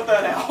it. Cut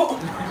that out.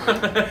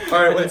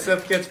 Alright, when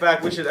Seth gets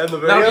back, we should end the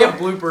That'll be a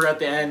video. blooper at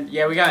the end.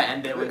 Yeah, we gotta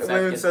end it when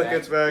When Seth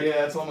gets back.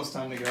 Yeah, it's almost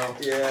time to go.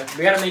 Yeah.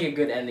 We gotta make a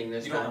good ending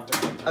this You don't time. have to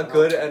cut that A out.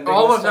 good ending.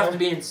 All of this us have time. to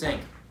be in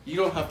sync. You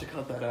don't have to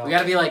cut that out. We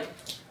gotta be like,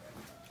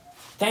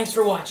 thanks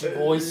for watching,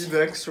 boys.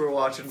 Thanks for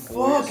watching,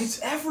 boys. Fuck!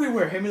 It's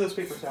everywhere. Hand me those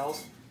paper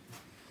towels.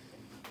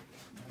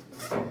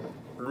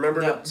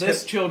 Remember Now, to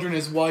this, tip, children,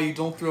 is why you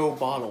don't throw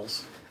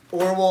bottles.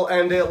 or we'll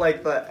end it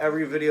like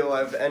every video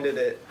I've ended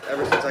it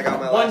ever since I got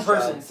my One last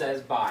person job.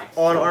 says bye.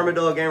 On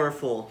Armadillo Gamer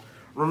Full.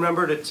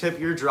 Remember to tip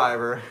your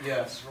driver.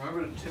 Yes.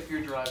 Remember to tip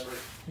your driver.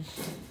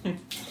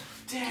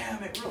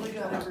 Damn! It really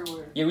got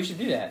everywhere. Yeah, we should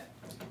do that.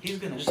 He's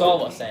gonna. Just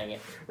all of us saying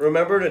it.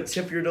 Remember to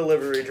tip your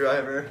delivery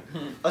driver,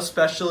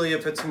 especially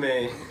if it's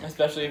me.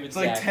 Especially if it's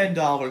It's like Zack.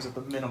 $10 at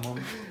the minimum.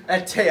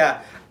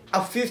 Yeah, a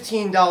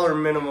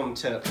 $15 minimum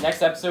tip.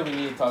 Next episode, we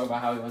need to talk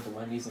about how we went to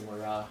Wendy's and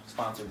we're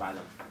sponsored by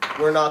them.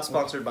 We're not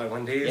sponsored by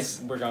Wendy's.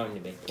 Yes, we're going to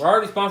be. We're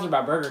already sponsored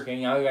by Burger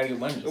King. Now we gotta get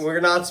Wendy's. We're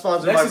not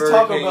sponsored Next by is Burger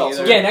Taco King Bell. either.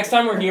 So Yeah, next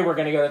time we're here, we're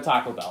gonna go to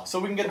Taco Bell. So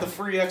we can get the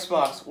free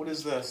Xbox. What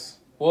is this?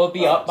 Will it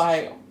be up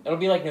by? It'll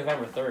be like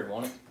November 3rd,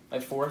 won't it?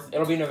 Like 4th.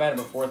 It'll be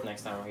November 4th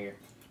next time we're here.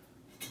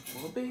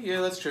 Will it be?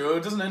 Yeah, that's true.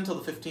 It doesn't end until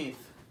the 15th.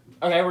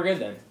 Okay, we're good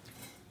then.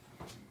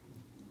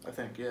 I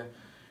think, yeah.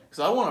 Because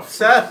I want a free,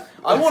 Seth,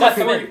 I want Seth, a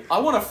come free. in. I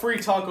want a free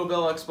Taco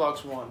Bell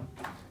Xbox One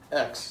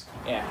X.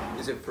 Yeah.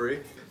 is it free?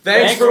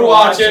 Thanks for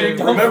watching.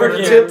 Don't Remember to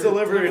forget. tip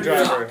delivery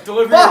driver.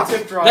 Delivery Fuck!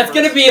 tip driver. That's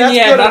gonna be in That's the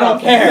good end. I enough.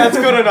 don't care. That's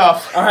good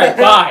enough. All right.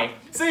 Bye.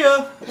 See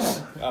ya.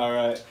 All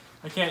right.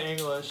 I can't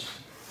English.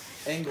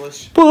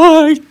 English.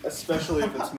 Bye. Especially if it's